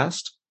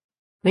podcast.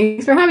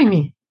 Thanks for having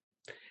me.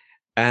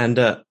 And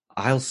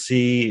I'll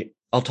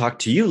talk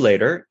to you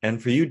later.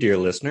 And for you, dear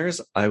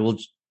listeners, I will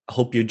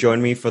hope you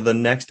join me for the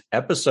next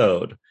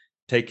episode.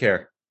 Take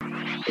care.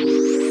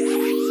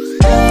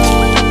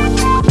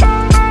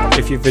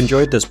 If you've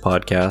enjoyed this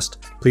podcast,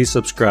 please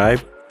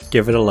subscribe,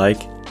 give it a like,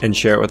 and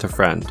share it with a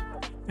friend.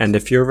 And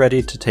if you're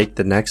ready to take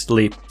the next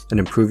leap and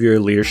improve your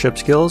leadership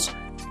skills,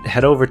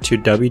 head over to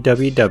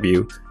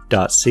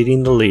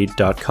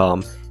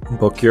www.seedingthelead.com and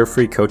book your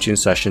free coaching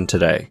session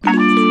today.